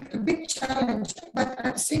think a big challenge, but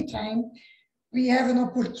at the same time, we have an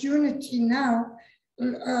opportunity now,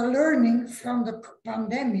 learning from the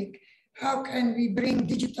pandemic, how can we bring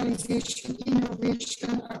digitalization,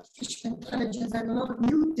 innovation, artificial intelligence, and a lot of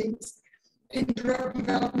new things in drug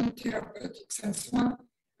development, therapeutics, and so on.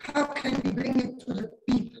 How can we bring it to the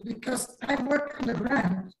people? Because I work on the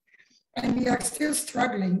ground, and we are still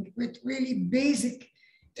struggling with really basic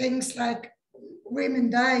things like women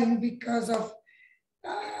dying because of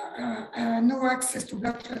no access to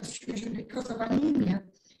blood transfusion because of anemia,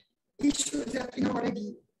 issues that we know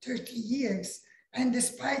already 30 years. And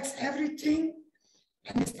despite everything,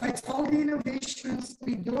 and despite all the innovations,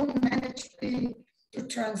 we don't manage to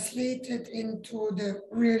translate it into the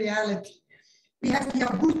reality. We have the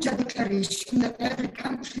Abuja Declaration that every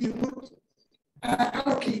country would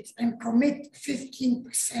allocate and commit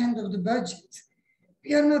 15% of the budget.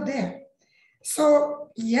 We are not there. So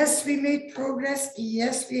yes, we made progress.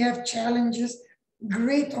 Yes, we have challenges,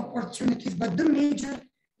 great opportunities, but the major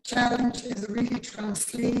challenge is really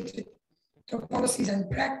translated to policies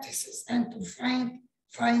and practices and to find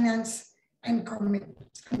finance and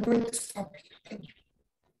commitment. I'm going to stop here. Thank you.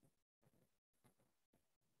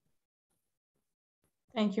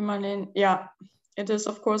 Thank you, Marlene. Yeah, it is,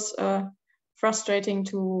 of course, frustrating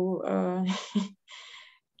to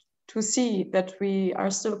to see that we are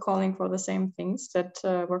still calling for the same things that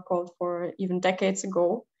were called for even decades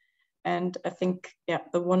ago. And I think, yeah,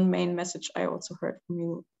 the one main message I also heard from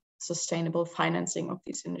you, sustainable financing of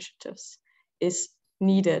these initiatives is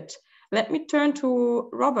needed. Let me turn to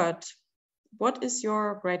Robert. What is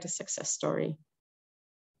your greatest success story?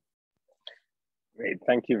 Great,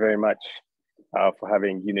 thank you very much for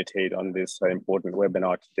having Unitaid on this important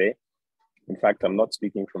webinar today. In fact, I'm not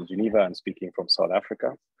speaking from Geneva, I'm speaking from South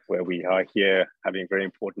Africa, where we are here having very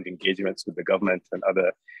important engagements with the government and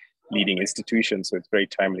other leading institutions, so it's very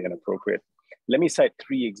timely and appropriate. Let me cite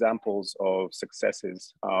 3 examples of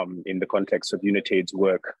successes in the context of Unitaid's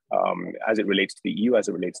work as it relates to the EU, as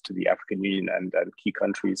it relates to the African Union and key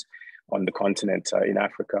countries on the continent in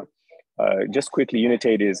Africa. Just quickly,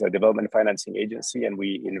 Unitaid is a development financing agency, and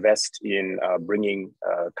we invest in bringing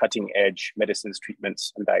cutting-edge medicines,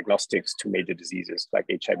 treatments, and diagnostics to major diseases like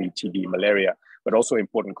HIV, TB, malaria, but also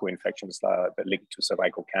important co-infections that link to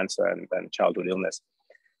cervical cancer and childhood illness.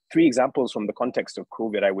 3 examples from the context of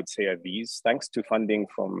COVID, I would say, are these. Thanks to funding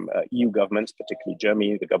from EU governments, particularly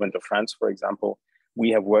Germany, the government of France, for example, we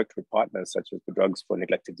have worked with partners such as the Drugs for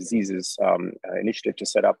Neglected Diseases initiative to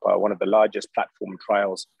set up one of the largest platform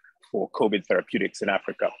trials for COVID therapeutics in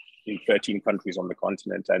Africa, in 13 countries on the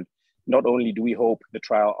continent. And not only do we hope the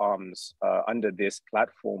trial arms under this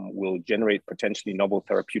platform will generate potentially novel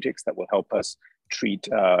therapeutics that will help us treat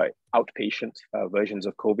outpatient versions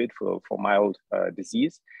of COVID for mild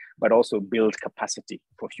disease, but also build capacity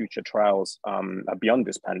for future trials beyond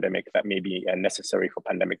this pandemic that may be necessary for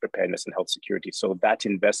pandemic preparedness and health security. So that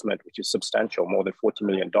investment, which is substantial, more than $40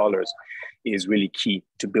 million, is really key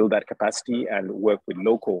to build that capacity and work with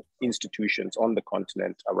local institutions on the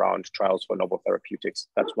continent around trials for novel therapeutics.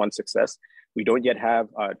 That's one success. We don't yet have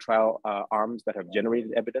trial arms that have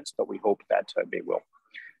generated evidence, but we hope that they will.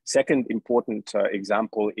 Second important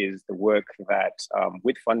example is the work that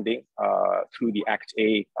with funding through the Act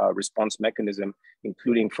A response mechanism,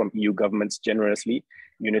 including from EU governments generously,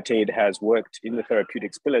 UNITAID has worked in the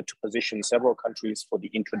therapeutics pillar to position several countries for the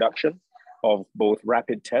introduction of both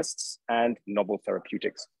rapid tests and novel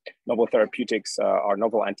therapeutics. Novel therapeutics are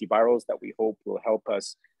novel antivirals that we hope will help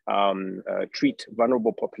us treat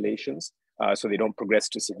vulnerable populations so they don't progress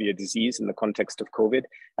to severe disease in the context of COVID.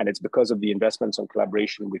 And it's because of the investments and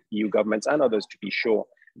collaboration with EU governments and others to be sure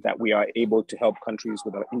that we are able to help countries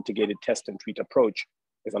with an integrated test and treat approach.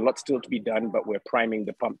 There's a lot still to be done, but we're priming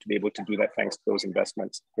the pump to be able to do that thanks to those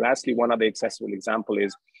investments. Lastly, one other accessible example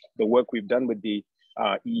is the work we've done with the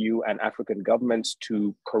EU and African governments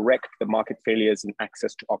to correct the market failures in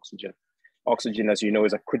access to oxygen. Oxygen, as you know,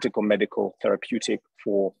 is a critical medical therapeutic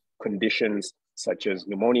for conditions such as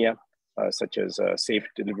pneumonia, such as safe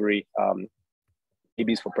delivery,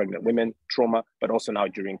 babies for pregnant women, trauma, but also now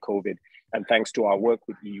during COVID. And thanks to our work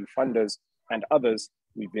with EU funders and others,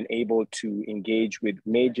 we've been able to engage with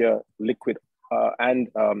major liquid and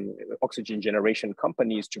oxygen generation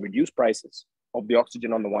companies to reduce prices of the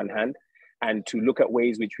oxygen on the one hand, and to look at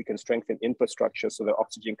ways which we can strengthen infrastructure so that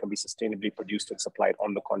oxygen can be sustainably produced and supplied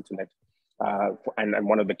on the continent. And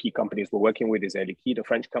one of the key companies we're working with is Air Liquide, a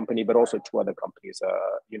French company, but also two other companies,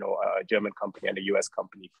 a German company and a US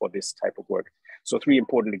company for this type of work. So 3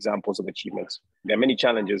 important examples of achievements. There are many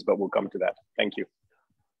challenges, but we'll come to that. Thank you.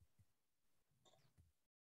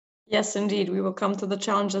 Yes, indeed. We will come to the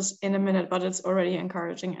challenges in a minute, but it's already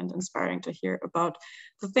encouraging and inspiring to hear about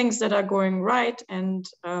the things that are going right and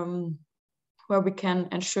where we can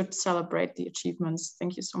and should celebrate the achievements.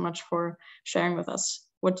 Thank you so much for sharing with us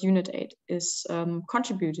what UNITAID is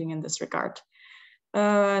contributing in this regard.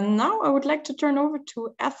 Now I would like to turn over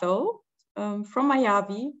to Ethel from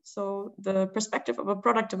IAVI, so the perspective of a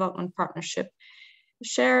product development partnership.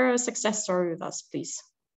 Share a success story with us, please.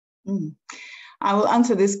 I will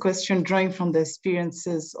answer this question drawing from the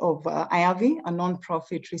experiences of IAVI, a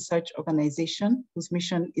non-profit research organization whose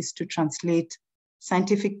mission is to translate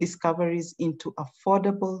scientific discoveries into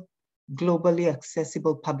affordable, globally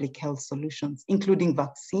accessible public health solutions, including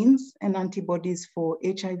vaccines and antibodies for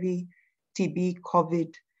HIV, TB,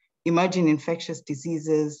 COVID, emerging infectious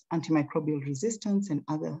diseases, antimicrobial resistance, and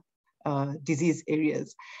other disease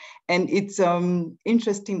areas. And it's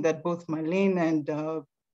interesting that both Marlene and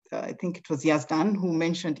I think it was Yazdan who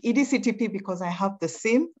mentioned EDCTP, because I have the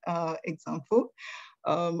same example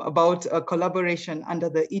about a collaboration under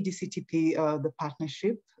the EDCTP, the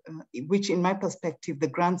partnership, which in my perspective, the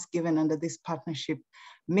grants given under this partnership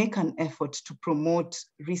make an effort to promote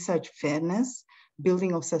research fairness,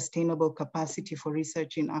 building of sustainable capacity for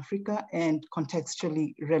research in Africa, and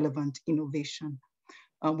contextually relevant innovation.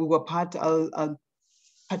 We were part, I'll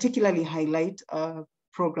particularly highlight a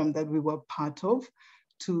program that we were part of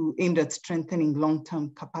aimed at strengthening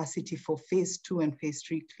long-term capacity for phase 2 and phase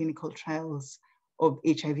 3 clinical trials of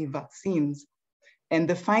HIV vaccines. And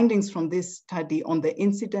the findings from this study on the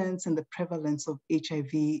incidence and the prevalence of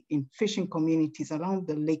HIV in fishing communities around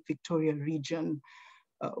the Lake Victoria region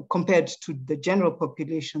compared to the general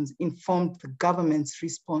populations informed the government's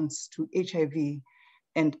response to HIV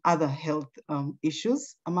and other health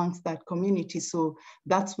issues amongst that community. So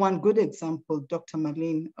that's one good example, Dr.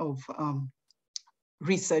 Marlene, of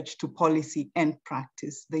research to policy and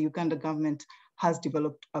practice. The Uganda government has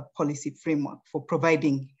developed a policy framework for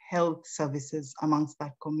providing health services amongst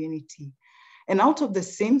that community. And out of the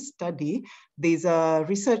same study, there's a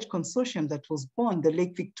research consortium that was born, the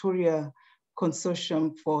Lake Victoria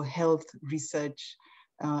Consortium for Health Research.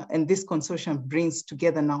 And this consortium brings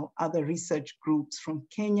together now other research groups from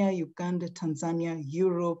Kenya, Uganda, Tanzania,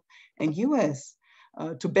 Europe, and US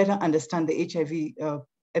to better understand the HIV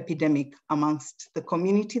epidemic amongst the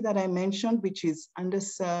community that I mentioned, which is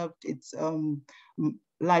underserved, it's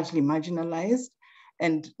largely marginalized.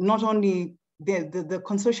 And not only, the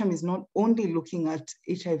consortium is not only looking at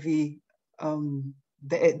HIV,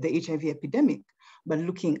 the HIV epidemic, but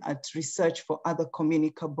looking at research for other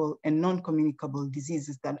communicable and non-communicable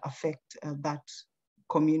diseases that affect that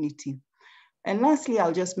community. And lastly,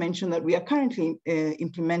 I'll just mention that we are currently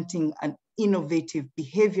implementing an innovative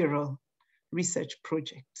behavioral research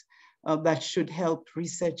project that should help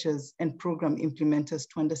researchers and program implementers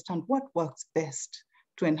to understand what works best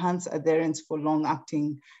to enhance adherence for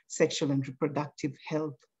long-acting sexual and reproductive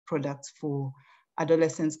health products for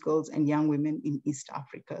adolescents, girls, and young women in East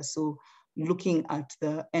Africa. So looking at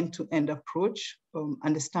the end-to-end approach,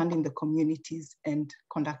 understanding the communities and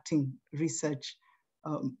conducting research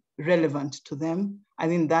relevant to them. I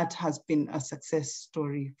think that has been a success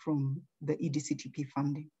story from the EDCTP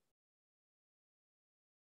funding.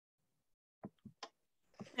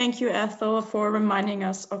 Thank you, Ethel, for reminding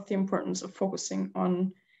us of the importance of focusing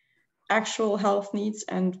on actual health needs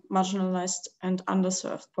and marginalized and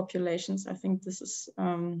underserved populations. I think this is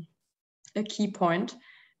a key point,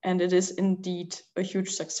 and it is indeed a huge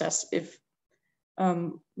success if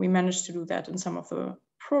we manage to do that in some of the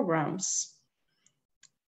programs.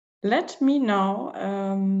 Let me now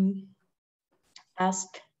ask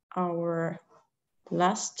our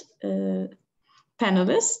last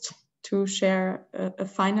panelist to share a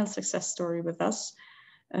final success story with us.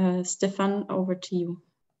 Stéphane, over to you.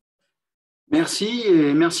 Merci,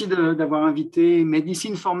 et merci d'avoir invité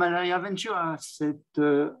Medicine for Malaria Venture à cet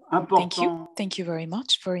important... Thank you very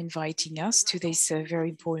much for inviting us to this very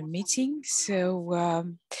important meeting. So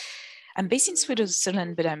I'm based in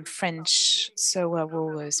Switzerland, but I'm French, so I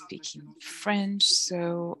will speak in French.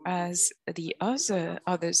 So as the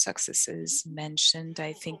other successes mentioned,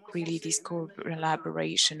 I think really this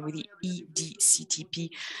collaboration with the EDCTP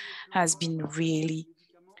has been really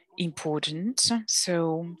important.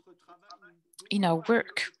 So in our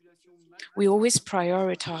work, we always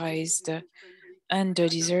prioritize the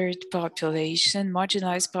under-deserved population,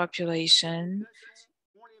 marginalized population.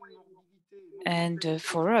 And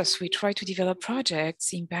for us, we try to develop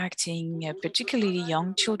projects impacting particularly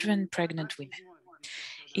young children, pregnant women.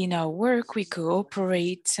 In our work, we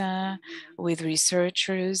cooperate with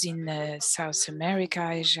researchers in South America,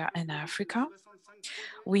 Asia, and Africa.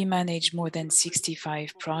 We manage more than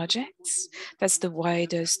 65 projects. That's the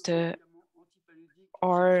widest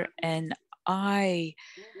R&I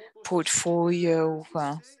portfolio.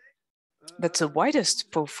 That's the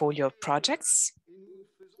widest portfolio of projects.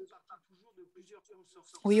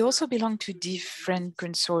 We also belong to different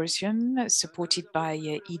consortiums supported by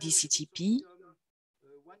EDCTP.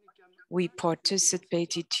 We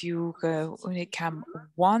participated to UNICAM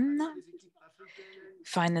 1,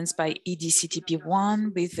 financed by EDCTP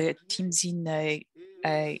 1, with teams in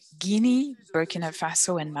Guinea, Burkina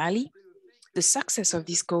Faso, and Mali. The success of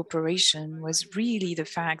this cooperation was really the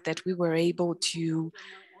fact that we were able to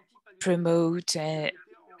promote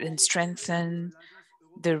and strengthen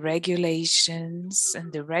the regulations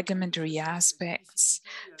and the regulatory aspects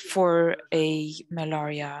for a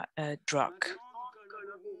malaria drug.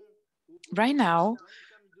 Right now,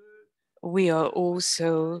 we are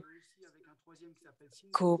also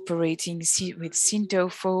cooperating with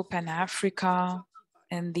Sintofo, Pan-Africa,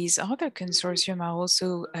 and these other consortium are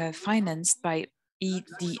also financed by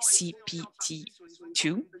EDCPT2.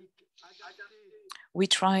 We're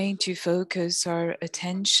trying to focus our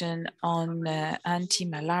attention on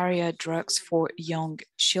anti-malaria drugs for young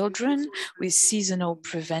children with seasonal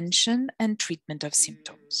prevention and treatment of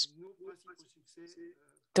symptoms.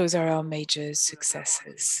 Those are our major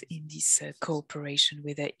successes in this cooperation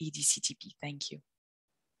with the EDCTP. Thank you.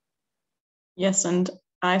 Yes, and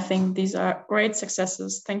I think these are great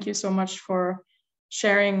successes. Thank you so much for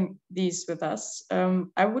sharing these with us.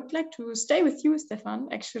 I would like to stay with you, Stéphane,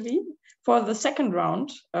 actually, for the second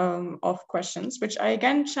round of questions, which I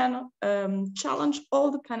again challenge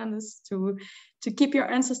all the panelists to keep your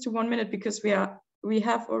answers to 1 minute, because we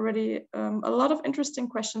have already a lot of interesting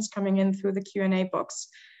questions coming in through the Q&A box,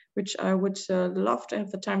 which I would love to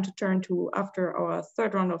have the time to turn to after our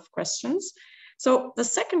third round of questions. So the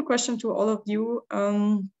second question to all of you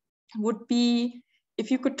would be if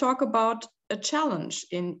you could talk about a challenge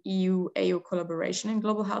in EU-AU collaboration in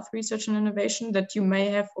global health research and innovation that you may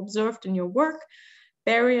have observed in your work,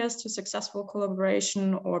 barriers to successful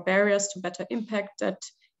collaboration or barriers to better impact that,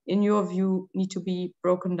 in your view, need to be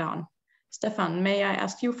broken down. Stéphane, may I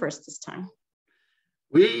ask you first this time?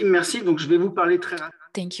 Oui, merci. Donc, je vais vous parler très rapidement.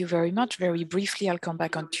 Thank you very much. Very briefly, I'll come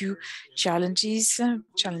back on two challenges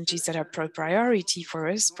that are priority for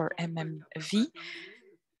us for MMV.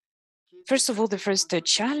 First of all, the first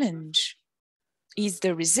challenge is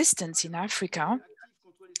the resistance in Africa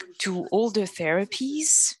to older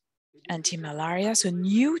therapies, anti-malaria. So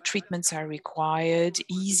new treatments are required,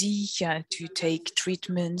 easy to take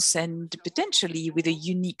treatments, and potentially with a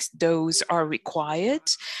unique dose are required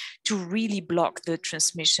to really block the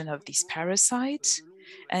transmission of these parasites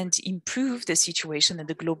and improve the situation and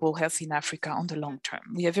the global health in Africa on the long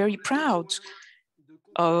term. We are very proud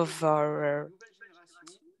of our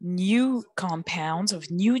new compounds of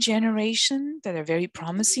new generation that are very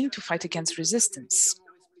promising to fight against resistance.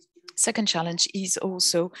 Second challenge is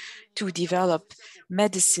also to develop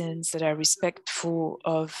medicines that are respectful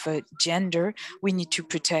of gender. We need to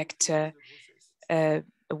protect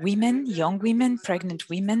women, young women, pregnant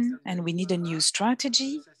women, and we need a new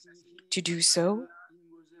strategy to do so.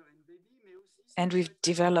 And we've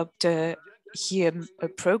developed here a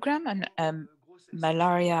program,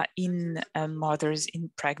 malaria in mothers in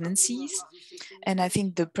pregnancies. And I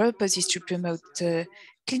think the purpose is to promote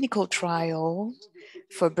clinical trials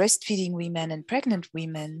for breastfeeding women and pregnant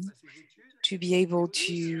women to be able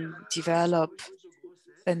to develop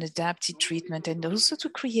an adapted treatment and also to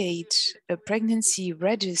create a pregnancy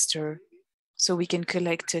register so we can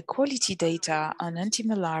collect quality data on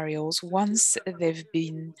antimalarials once they've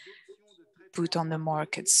been put on the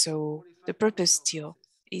market. So the purpose still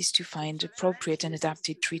is to find appropriate and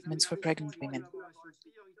adapted treatments for pregnant women.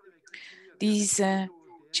 These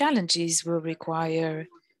challenges will require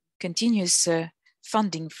continuous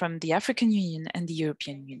funding from the African Union and the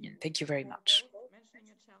European Union. Thank you very much.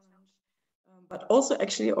 But also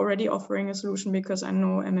actually already offering a solution, because I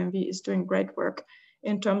know MMV is doing great work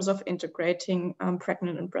in terms of integrating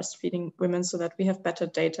pregnant and breastfeeding women so that we have better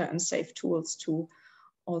data and safe tools to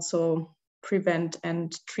also prevent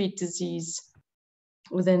and treat disease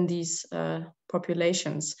within these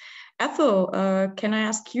populations. Ethel, can I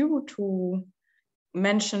ask you to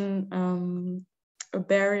mention a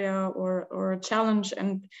barrier or a challenge?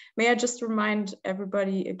 And may I just remind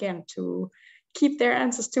everybody again to keep their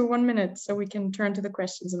answers to 1 minute so we can turn to the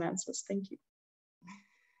questions and answers. Thank you.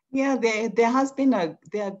 Yeah, there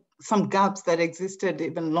are some gaps that existed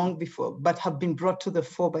even long before, but have been brought to the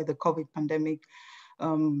fore by the COVID pandemic.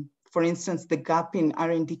 For instance, the gap in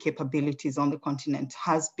R&D capabilities on the continent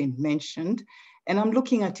has been mentioned. And I'm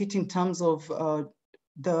looking at it in terms of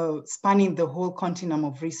spanning the whole continuum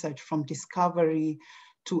of research, from discovery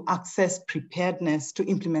to access, preparedness, to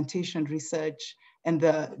implementation research, and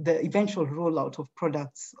the eventual rollout of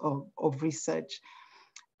products of research.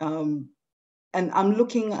 And I'm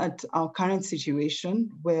looking at our current situation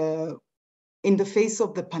where, in the face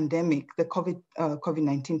of the pandemic, the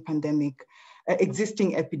COVID-19 pandemic,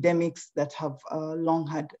 existing epidemics that have long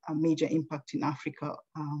had a major impact in Africa,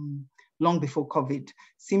 long before COVID,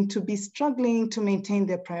 seem to be struggling to maintain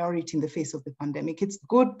their priority in the face of the pandemic. It's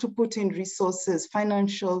good to put in resources,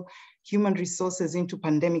 financial, human resources into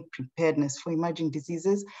pandemic preparedness for emerging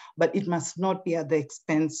diseases, but it must not be at the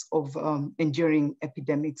expense of enduring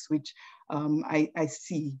epidemics, which I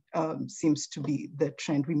see seems to be the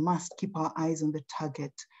trend. We must keep our eyes on the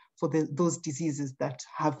target for those diseases that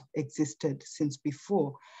have existed since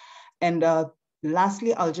before. And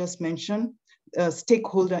lastly, I'll just mention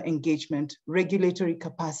stakeholder engagement, regulatory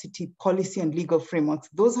capacity, policy and legal frameworks.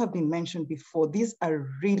 Those have been mentioned before. These are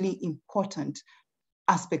really important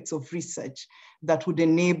aspects of research that would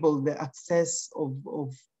enable the access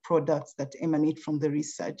of products that emanate from the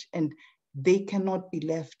research, and they cannot be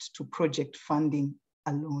left to project funding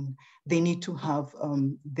alone. They need to have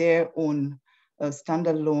their own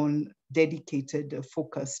standalone, dedicated,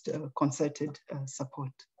 focused, concerted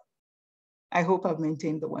support. I hope I've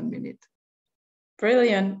maintained the 1 minute.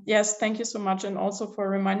 Brilliant. Yes, thank you so much. And also for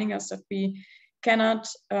reminding us that we cannot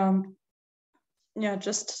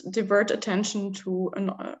just divert attention to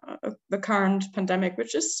the current pandemic,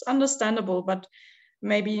 which is understandable, but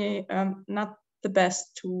maybe not the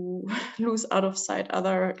best to lose out of sight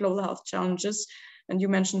other global health challenges. And you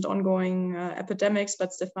mentioned ongoing epidemics,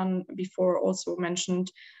 but Stefan before also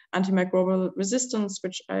mentioned antimicrobial resistance,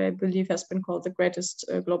 which I believe has been called the greatest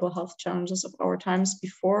global health challenges of our times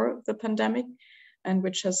before the pandemic, and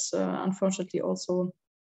which has unfortunately also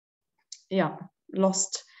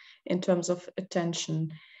lost in terms of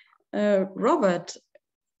attention. Robert,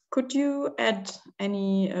 could you add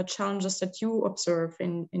any challenges that you observe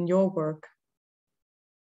in your work?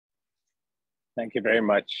 Thank you very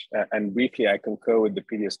much. And briefly, I concur with the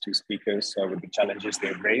previous two speakers with the challenges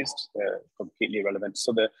they've raised, completely relevant.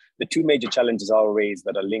 So the two major challenges are raised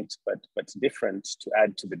that are linked but different to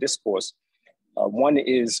add to the discourse. One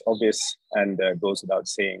is obvious and goes without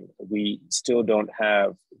saying. We still don't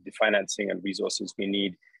have the financing and resources we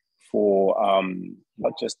need for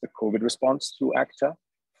not just the COVID response through ACTA,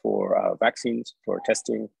 for vaccines, for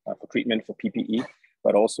testing, for treatment, for PPE,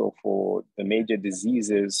 but also for the major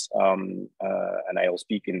diseases, and I'll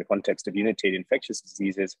speak in the context of Unitaid infectious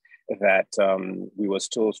diseases, that we were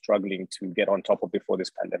still struggling to get on top of before this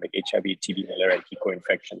pandemic: HIV, TB, malaria, and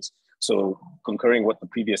co-infections. So concurring what the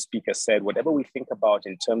previous speaker said, whatever we think about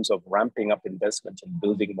in terms of ramping up investment and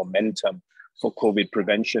building momentum for COVID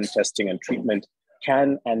prevention, testing, and treatment,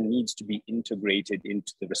 can and needs to be integrated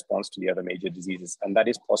into the response to the other major diseases. And that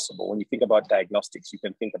is possible. When you think about diagnostics, you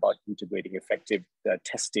can think about integrating effective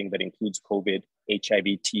testing that includes COVID,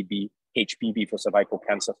 HIV, TB, HPV for cervical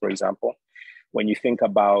cancer, for example. When you think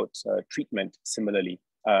about treatment, similarly,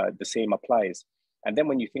 the same applies. And then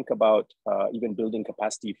when you think about even building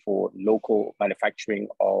capacity for local manufacturing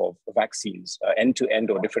of vaccines,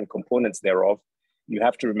 end-to-end or different components thereof, you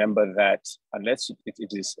have to remember that unless it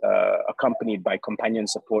is accompanied by companion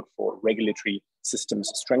support for regulatory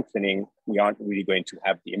systems strengthening, we aren't really going to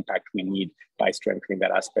have the impact we need by strengthening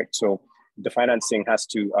that aspect. So the financing has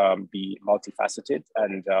to be multifaceted.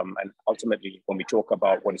 And ultimately, when we talk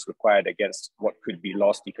about what is required against what could be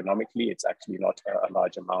lost economically, it's actually not a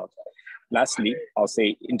large amount. Lastly, I'll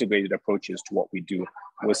say integrated approaches to what we do.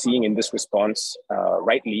 We're seeing in this response,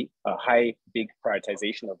 rightly, a high, big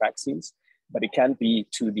prioritization of vaccines, but it can't be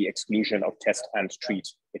to the exclusion of test and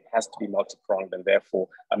treat. It has to be multi-pronged, and therefore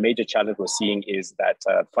a major challenge we're seeing is that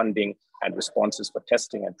funding and responses for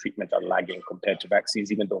testing and treatment are lagging compared to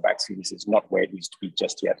vaccines, even though vaccines is not where it needs to be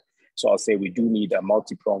just yet. So I'll say we do need a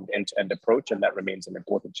multi-pronged end-to-end approach, and that remains an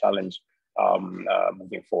important challenge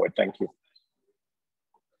moving forward. Thank you.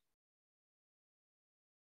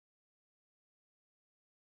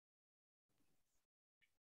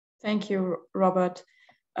 Thank you, Robert.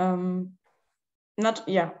 I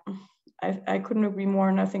couldn't agree more,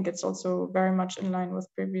 and I think it's also very much in line with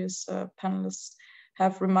previous panelists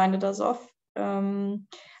have reminded us of.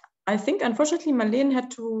 I think, unfortunately, Marlene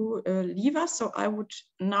had to leave us, so I would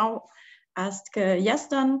now ask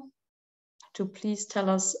Yazdan to please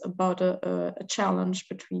tell us about a challenge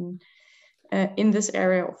between in this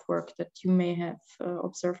area of work that you may have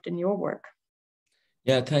observed in your work.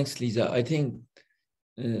 Yeah, thanks, Lisa. I think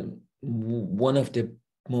one of the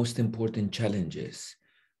most important challenges,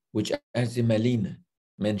 which, as Marlene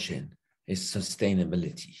mentioned, is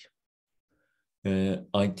sustainability.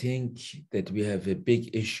 I think that we have a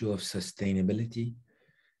big issue of sustainability,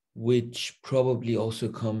 which probably also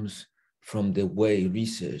comes from the way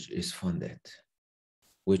research is funded,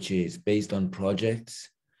 which is based on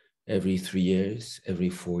projects every 3 years, every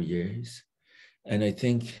 4 years. And I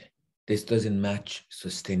think this doesn't match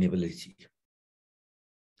sustainability.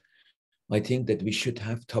 I think that we should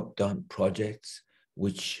have top-down projects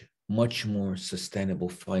which much more sustainable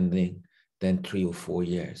funding than 3 or 4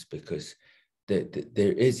 years, because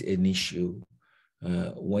there is an issue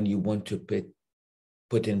when you want to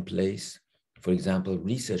put in place, for example,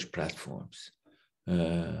 research platforms,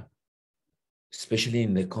 especially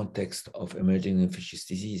in the context of emerging infectious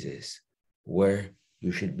diseases, where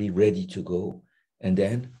you should be ready to go, and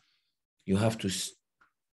then you have to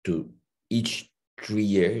each 3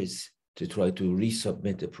 years to try to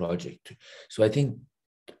resubmit the project. So I think,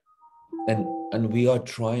 and we are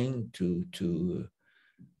trying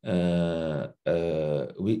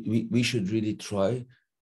we should really try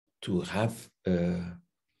to have a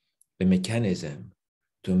mechanism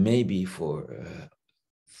to maybe for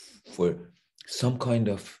some kind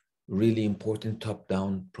of really important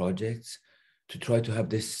top-down projects to try to have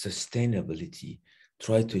this sustainability,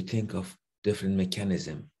 try to think of different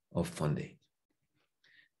mechanism of funding.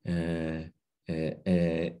 And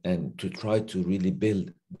to try to really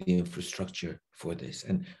build the infrastructure for this.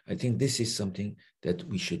 And I think this is something that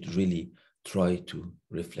we should really try to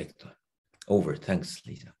reflect on. Over. Thanks,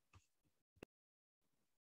 Lisa.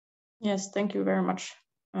 Yes, thank you very much.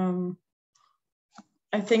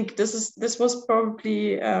 I think this was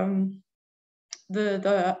probably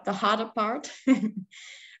the harder part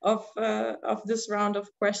of this round of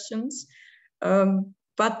questions.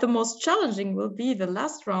 But the most challenging will be the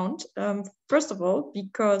last round. First of all,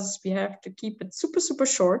 because we have to keep it super, super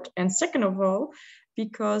short. And second of all,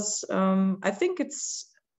 because I think it's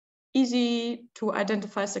easy to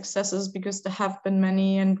identify successes because there have been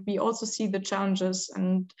many, and we also see the challenges.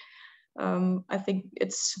 And I think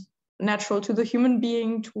it's natural to the human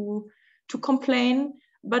being to complain,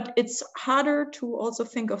 but it's harder to also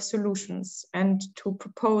think of solutions and to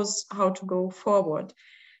propose how to go forward.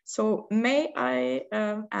 So may I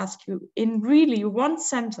ask you, in really one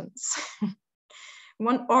sentence,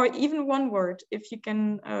 one or even one word, if you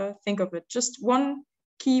can think of it, just one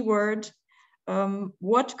key word,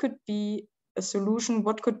 what could be a solution,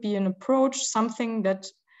 what could be an approach, something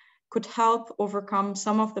that could help overcome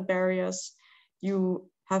some of the barriers you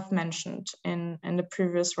have mentioned in the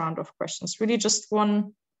previous round of questions. Really just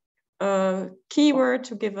one key word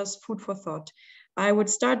to give us food for thought. I would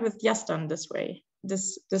start with Yazdan this way.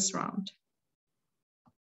 This round.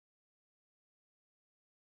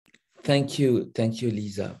 Thank you,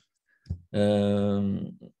 Lisa.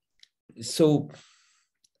 So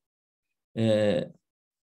So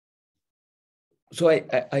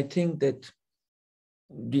I think that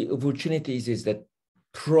the opportunities is that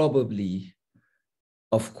probably,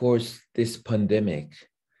 of course, this pandemic,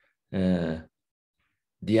 the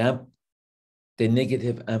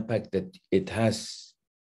negative impact that it has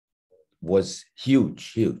was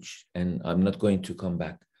huge. And I'm not going to come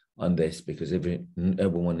back on this because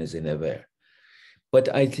everyone is aware.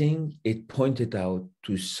 But I think it pointed out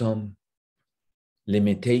to some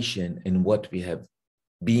limitation in what we have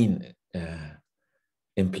been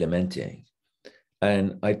implementing.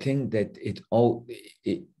 And I think that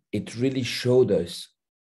it really showed us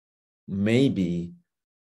maybe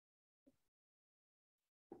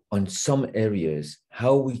on some areas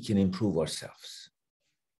how we can improve ourselves.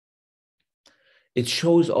 It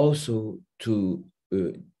shows also to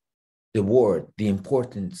the world the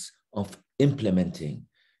importance of implementing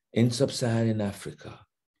in sub-Saharan Africa,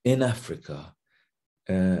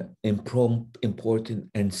 important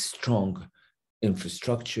and strong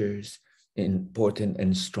infrastructures, important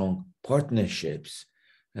and strong partnerships.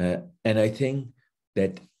 And I think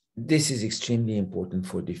that this is extremely important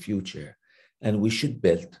for the future. And we should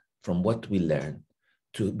build from what we learn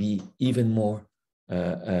to be even more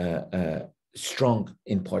strong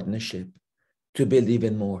in partnership, to build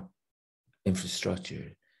even more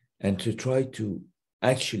infrastructure, and to try to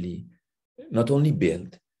actually not only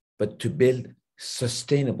build, but to build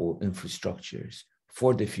sustainable infrastructures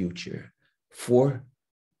for the future, for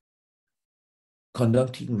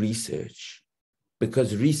conducting research,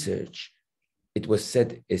 because research, it was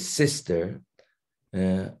said, is sister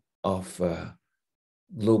of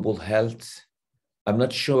global health. I'm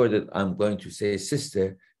not sure that I'm going to say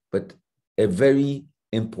sister, but a very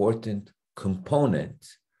important component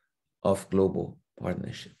of global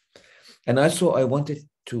partnership. And also I wanted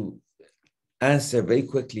to answer very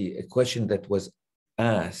quickly a question that was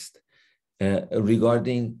asked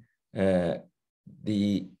regarding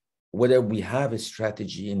whether we have a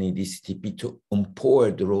strategy in EDCTP to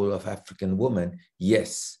empower the role of African women.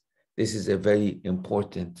 Yes, this is a very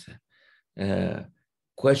important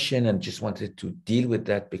question, and just wanted to deal with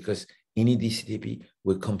that because in EDCTP,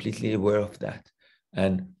 we're completely aware of that.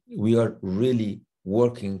 And we are really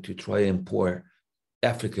working to try and empower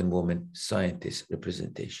African women scientist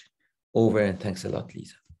representation. Over, and thanks a lot,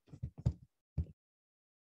 Lisa.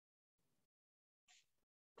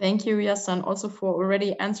 Thank you, Yasan, also for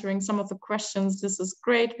already answering some of the questions. This is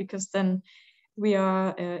great because then we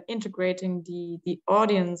are integrating the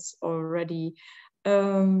audience already.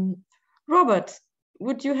 Robert,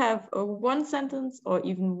 would you have one sentence or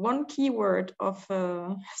even one keyword of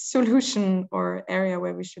a solution or area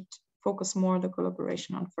where we should focus more the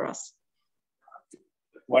collaboration on for us?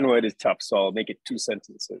 One word is tough, so I'll make it 2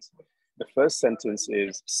 sentences. The first sentence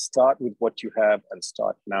is start with what you have and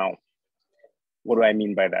start now. What do I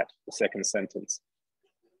mean by that? The second sentence.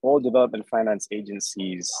 All development finance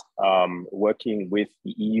agencies working with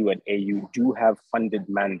the EU and AU do have funded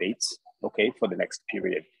mandates, okay, for the next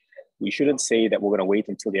period. We shouldn't say that we're going to wait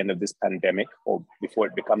until the end of this pandemic or before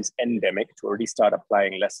it becomes endemic to already start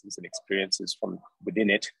applying lessons and experiences from within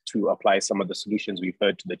it to apply some of the solutions we've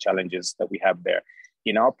heard to the challenges that we have there.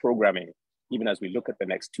 In our programming, even as we look at the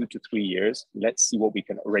next 2 to 3 years, let's see what we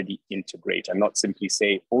can already integrate and not simply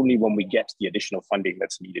say only when we get the additional funding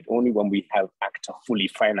that's needed, only when we have ACTA fully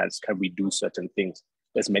financed can we do certain things.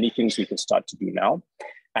 There's many things we can start to do now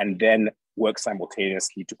and then work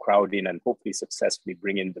simultaneously to crowd in and hopefully successfully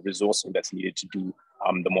bring in the resourcing that's needed to do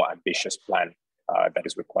the more ambitious plan that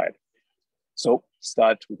is required. So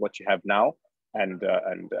start with what you have now and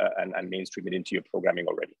mainstream it into your programming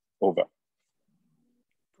already. Over.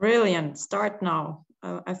 Brilliant. Start now.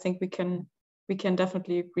 I think we can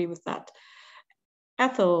definitely agree with that.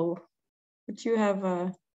 Ethel, would you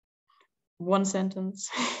have one sentence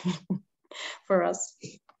for us?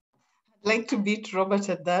 I'd like to beat Robert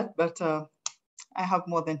at that, but I have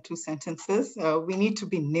more than 2 sentences. We need to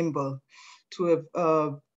be nimble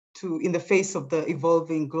in the face of the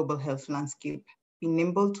evolving global health landscape. Be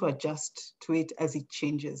nimble to adjust to it as it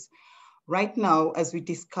changes. Right now, as we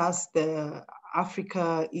discuss the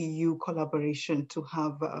Africa-EU collaboration to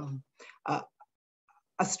have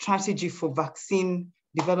a strategy for vaccine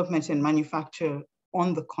development and manufacture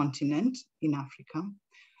on the continent in Africa,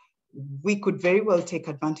 we could very well take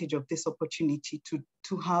advantage of this opportunity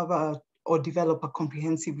to have or develop a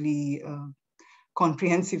comprehensive,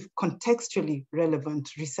 contextually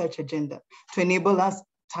relevant research agenda to enable us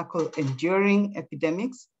tackle enduring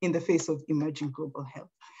epidemics in the face of emerging global health.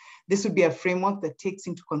 This would be a framework that takes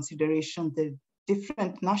into consideration the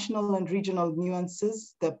different national and regional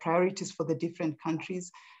nuances, the priorities for the different countries,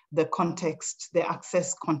 the context, the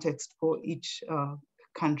access context for each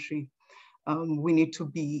country. We need to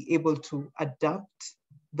be able to adapt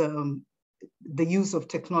the use of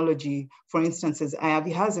technology. For instance, as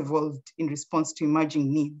IAVI has evolved in response to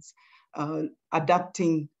emerging needs,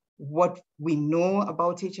 adapting what we know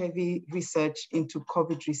about HIV research into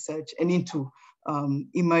COVID research and into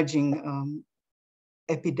emerging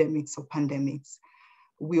epidemics or pandemics.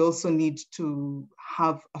 We also need to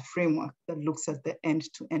have a framework that looks at the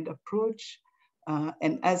end-to-end approach.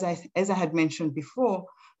 And as I had mentioned before,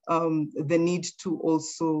 the need to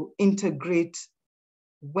also integrate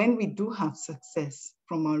when we do have success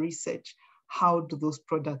from our research, how do those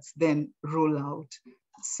products then roll out?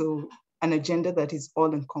 So an agenda that is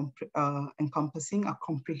all encompassing, a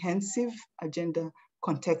comprehensive agenda,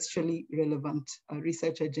 contextually relevant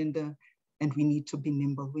research agenda, and we need to be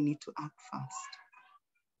nimble, we need to act fast.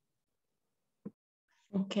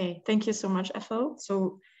 Okay, thank you so much, Ethel.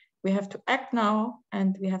 So we have to act now,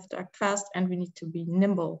 and we have to act fast, and we need to be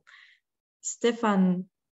nimble. Stefan,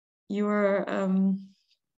 your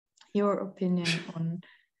opinion on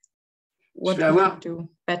what we could do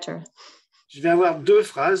better.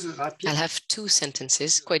 I'll have two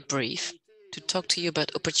sentences, quite brief, to talk to you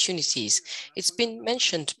about opportunities. It's been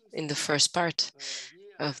mentioned in the first part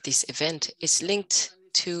of this event. It's linked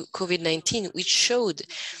to COVID-19, which showed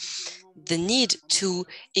the need to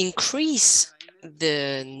increase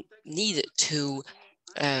the need to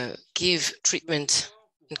give treatment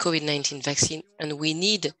in COVID-19 vaccine, and we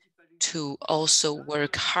need to also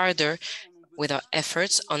work harder with our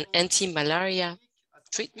efforts on anti-malaria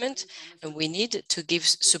treatment, and we need to give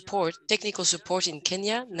support, technical support in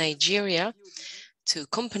Kenya, Nigeria, to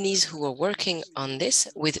companies who are working on this,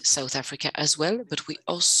 with South Africa as well, but we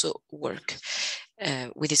also work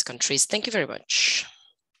with these countries. Thank you very much.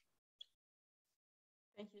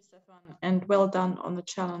 Thank you, Stefan, and well done on the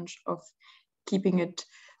challenge of keeping it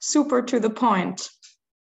super to the point.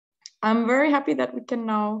 I'm very happy that we can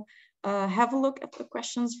now have a look at the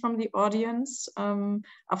questions from the audience.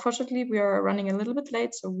 Unfortunately, we are running a little bit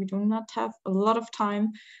late, so we do not have a lot of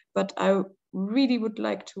time, but I really would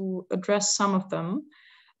like to address some of them.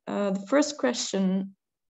 The first question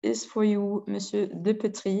is for you, Monsieur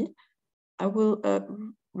Depetri. I will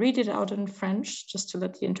read it out in French, just to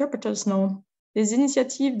let the interpreters know. Les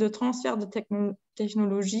initiatives de transfert de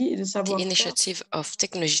technologie et de savoir-faire. The initiative of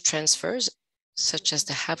technology transfers, such as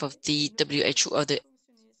the hub of the WHO or the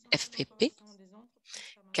FPP,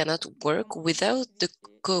 cannot work without the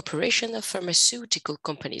cooperation of pharmaceutical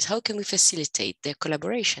companies. How can we facilitate their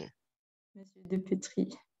collaboration? Monsieur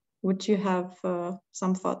Depetri, would you have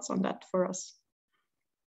some thoughts on that for us?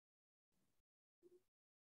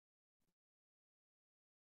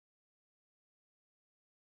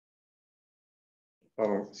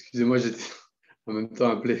 Pardon, excusez-moi, j'étais en même temps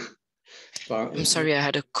appelé. I'm sorry, I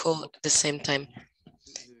had a call at the same time.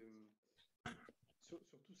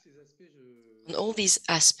 On all these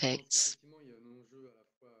aspects,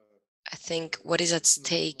 I think what is at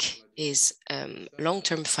stake is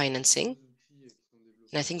long-term financing.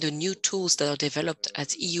 And I think the new tools that are developed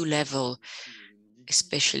at EU level,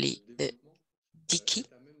 especially the DIKI,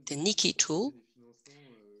 the NIKI tool,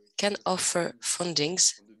 can offer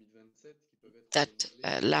fundings that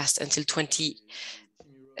last until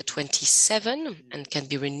 2027 and can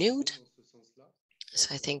be renewed.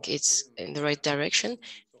 So I think it's in the right direction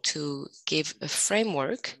to give a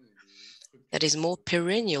framework that is more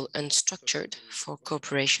perennial and structured for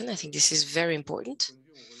cooperation. I think this is very important.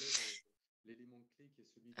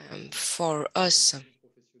 For us,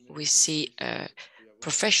 we see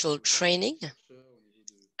professional training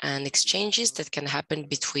and exchanges that can happen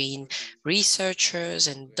between researchers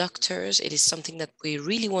and doctors. It is something that we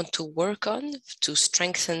really want to work on to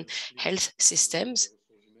strengthen health systems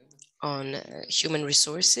on human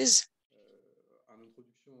resources.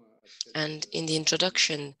 And in the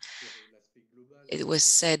introduction, it was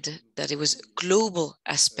said that it was a global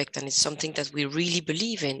aspect, and it's something that we really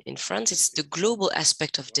believe in. In France, it's the global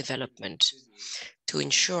aspect of development to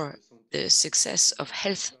ensure the success of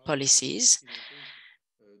health policies.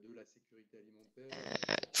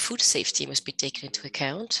 Food safety must be taken into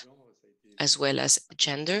account, as well as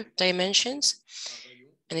gender dimensions.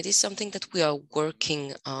 And it is something that we are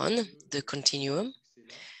working on, the continuum,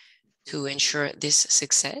 to ensure this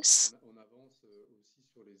success.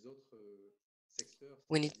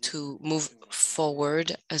 We need to move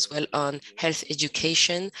forward as well on health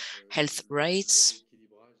education, health rights,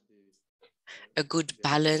 a good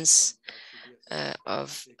balance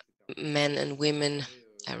of men and women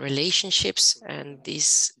relationships, and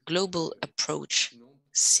this global approach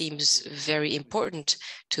seems very important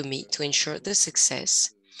to me to ensure the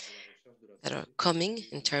success. that are coming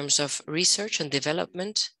in terms of research and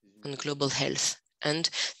development on global health and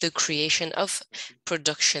the creation of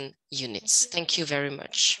production units. Thank you very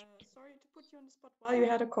much. Sorry to put you on the spot while you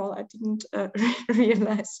had a call. I didn't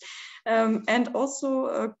realize. And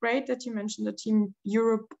also great that you mentioned the Team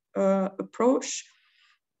Europe approach,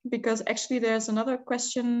 because actually there's another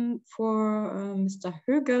question for Mr.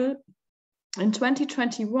 Högel. In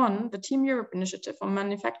 2021, the Team Europe initiative on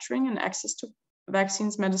manufacturing and access to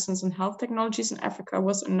vaccines, medicines, and health technologies in Africa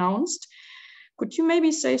was announced. Could you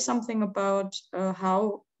maybe say something about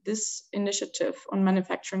how this initiative on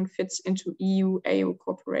manufacturing fits into EU-AU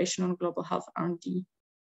cooperation on global health R&D?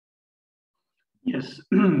 Yes,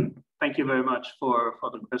 thank you very much for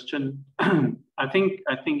the question. I think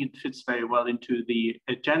it fits very well into the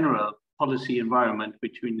general policy environment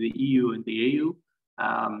between the EU and the AU.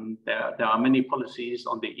 There are many policies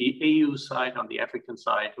on the AU side, on the African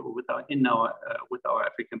side, or with our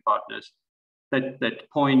African partners that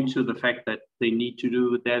point to the fact that they need to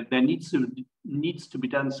do there needs to be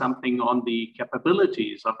done something on the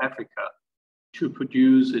capabilities of Africa to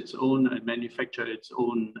produce its own and manufacture its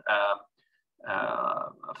own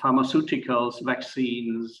pharmaceuticals,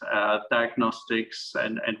 vaccines, diagnostics,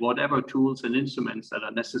 and whatever tools and instruments that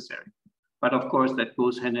are necessary. But of course, that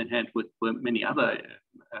goes hand in hand with many other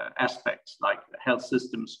aspects like health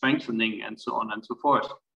system strengthening and so on and so forth.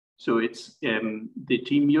 So it's the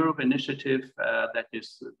Team Europe initiative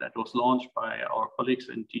that was launched by our colleagues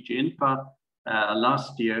in DG INPA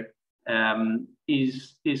last year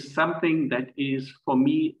is something that is, for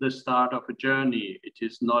me, the start of a journey. It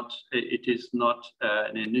is not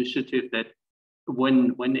an initiative that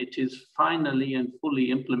when it is finally and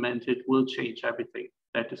fully implemented will change everything.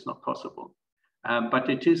 That is not possible. But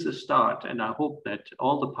it is a start, and I hope that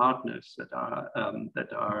all the partners that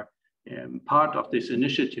are part of this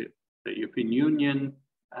initiative, the European Union,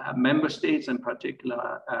 member states in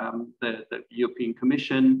particular, the European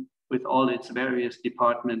Commission with all its various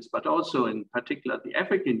departments, but also in particular the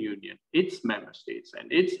African Union, its member states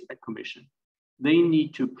and its Commission, they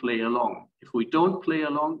need to play along. If we don't play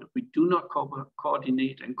along, if we do not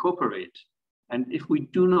coordinate and cooperate, and if we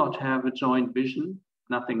do not have a joint vision,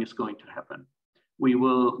 nothing is going to happen. We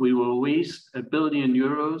will waste €1 billion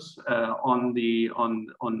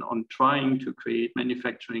on trying to create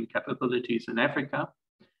manufacturing capabilities in Africa,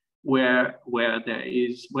 when there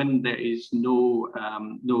is no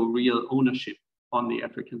real ownership on the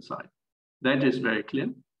African side. That is very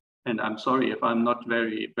clear, and I'm sorry if I'm not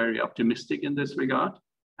very optimistic in this regard.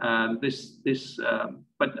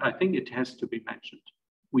 But I think it has to be mentioned.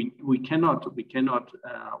 We cannot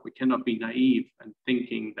be naive and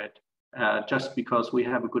thinking that just because we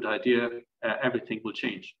have a good idea, everything will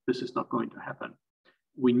change. This is not going to happen.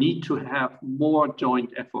 We need to have more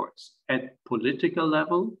joint efforts at political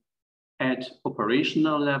level, at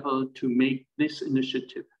operational level, to make this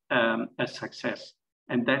initiative a success.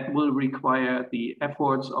 And that will require the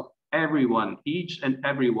efforts of everyone, each and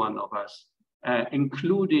every one of us,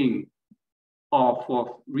 including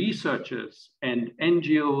for researchers and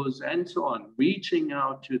NGOs and so on, reaching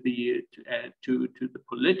out to the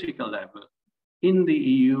political level in the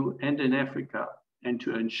EU and in Africa, and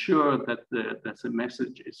to ensure that the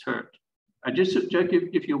message is heard. I just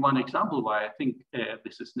give you one example why I think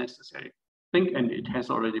this is necessary. And it has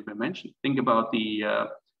already been mentioned. Think about the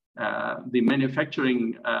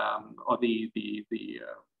manufacturing or the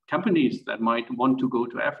companies that might want to go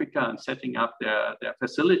to Africa and setting up their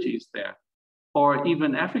facilities there, or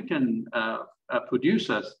even African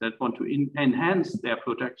producers that want to enhance their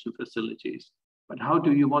production facilities. But how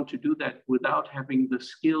do you want to do that without having the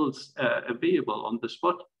skills available on the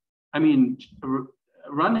spot? I mean,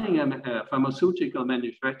 running a pharmaceutical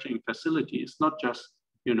manufacturing facility is not just,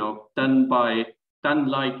 done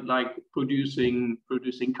like producing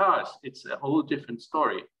cars. It's a whole different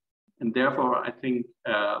story. And therefore, I think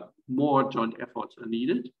more joint efforts are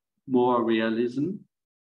needed, more realism,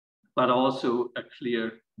 but also a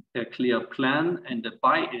clear plan and a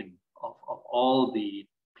buy-in of all the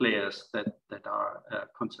players that are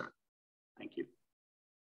concerned. Thank you.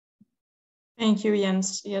 Thank you,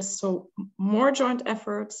 Jens. Yes, so more joint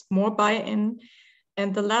efforts, more buy-in.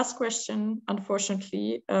 And the last question,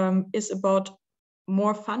 unfortunately, is about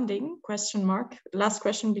more funding, ? Last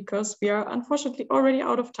question, because we are unfortunately already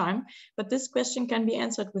out of time, but this question can be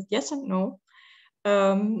answered with yes and no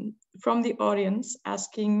from the audience,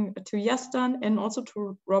 asking to Yazdan and also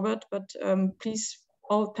to Robert, but please,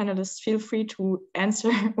 all panelists, feel free to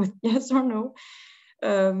answer with yes or no.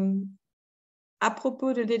 À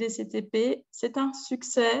propos de l'EDCTP, c'est un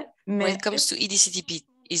succès. When it comes to EDCTP,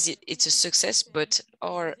 it's a success, but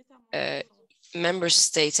are member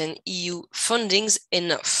states and EU fundings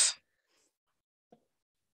enough?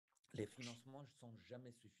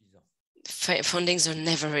 Fundings are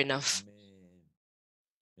never enough.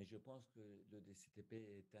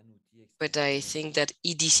 But I think that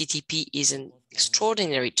EDCTP is an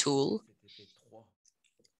extraordinary tool.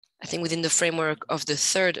 I think within the framework of the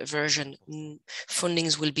third version,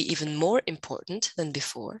 fundings will be even more important than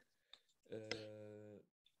before.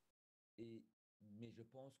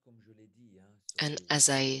 And as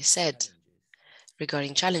I said,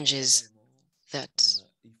 regarding challenges, that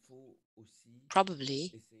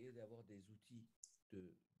probably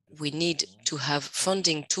we need to have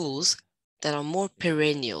funding tools that are more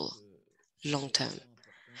perennial, long-term.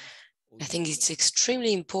 I think it's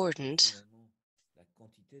extremely important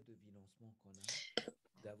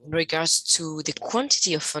in regards to the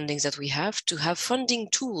quantity of fundings that we have to have funding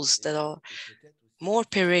tools that are more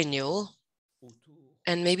perennial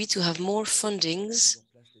and maybe to have more fundings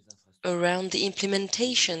around the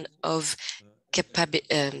implementation of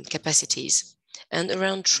capacities and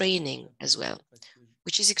around training as well,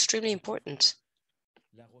 which is extremely important.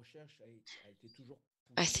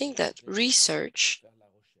 I think that research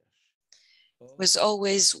was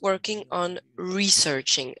always working on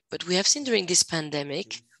researching, but we have seen during this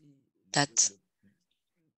pandemic that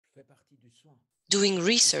doing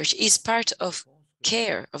research is part of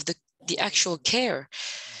care, of the actual care.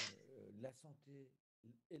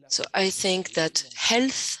 So I think that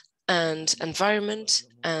health and environment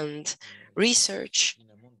and research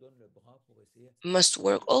must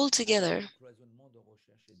work all together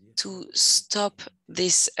to stop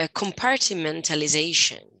this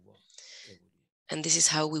compartmentalization. And this is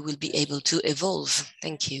how we will be able to evolve.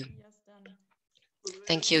 Thank you.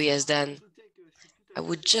 Thank you, Yazdan. I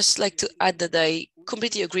would just like to add that I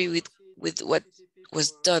completely agree with what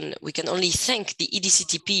was done. We can only thank the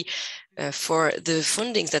EDCTP for the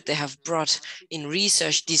fundings that they have brought in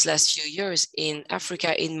research these last few years in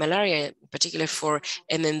Africa, in malaria, in particular for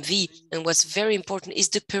MMV. And what's very important is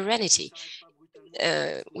the perennity.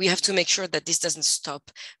 We have to make sure that this doesn't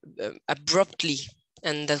stop abruptly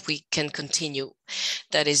and that we can continue.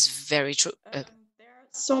 That is very true. There are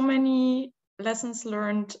so many lessons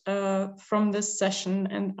learned from this session,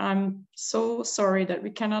 and I'm so sorry that we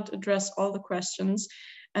cannot address all the questions.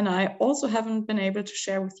 And I also haven't been able to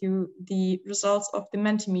share with you the results of the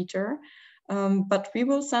Mentimeter, but we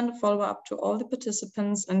will send a follow-up to all the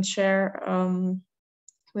participants and share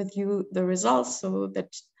with you the results so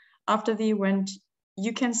that after the event,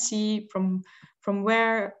 you can see from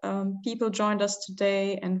where people joined us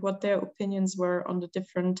today and what their opinions were on the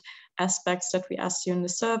different aspects that we asked you in the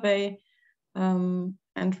survey.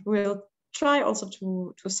 And we'll try also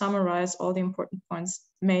to summarize all the important points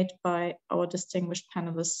made by our distinguished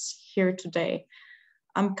panelists here today.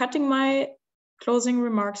 I'm cutting my closing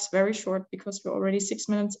remarks very short because we're already 6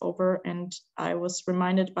 minutes over, and I was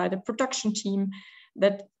reminded by the production team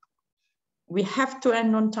that we have to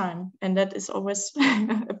end on time, and that is always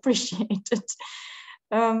appreciated.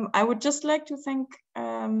 I would just like to thank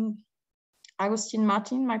Agustin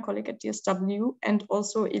Martin, my colleague at DSW, and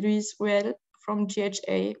also Eloise Ruel from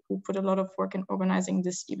GHA, who put a lot of work in organizing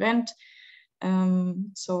this event.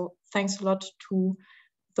 So thanks a lot to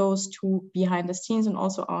those two behind the scenes and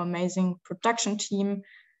also our amazing production team.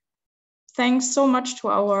 Thanks so much to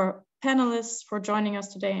our panelists for joining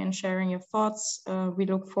us today and sharing your thoughts. We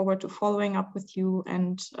look forward to following up with you,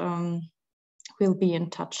 and we'll be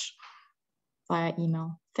in touch via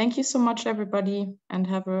email. Thank you so much, everybody, and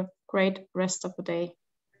have a great rest of the day.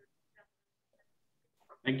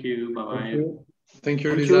 Thank you. Bye-bye. Thank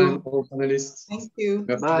you, Lisa, and all panelists. Thank you.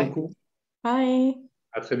 Merci Bye. beaucoup. Bye.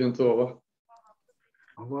 À très bientôt. Au revoir.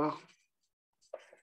 Au revoir.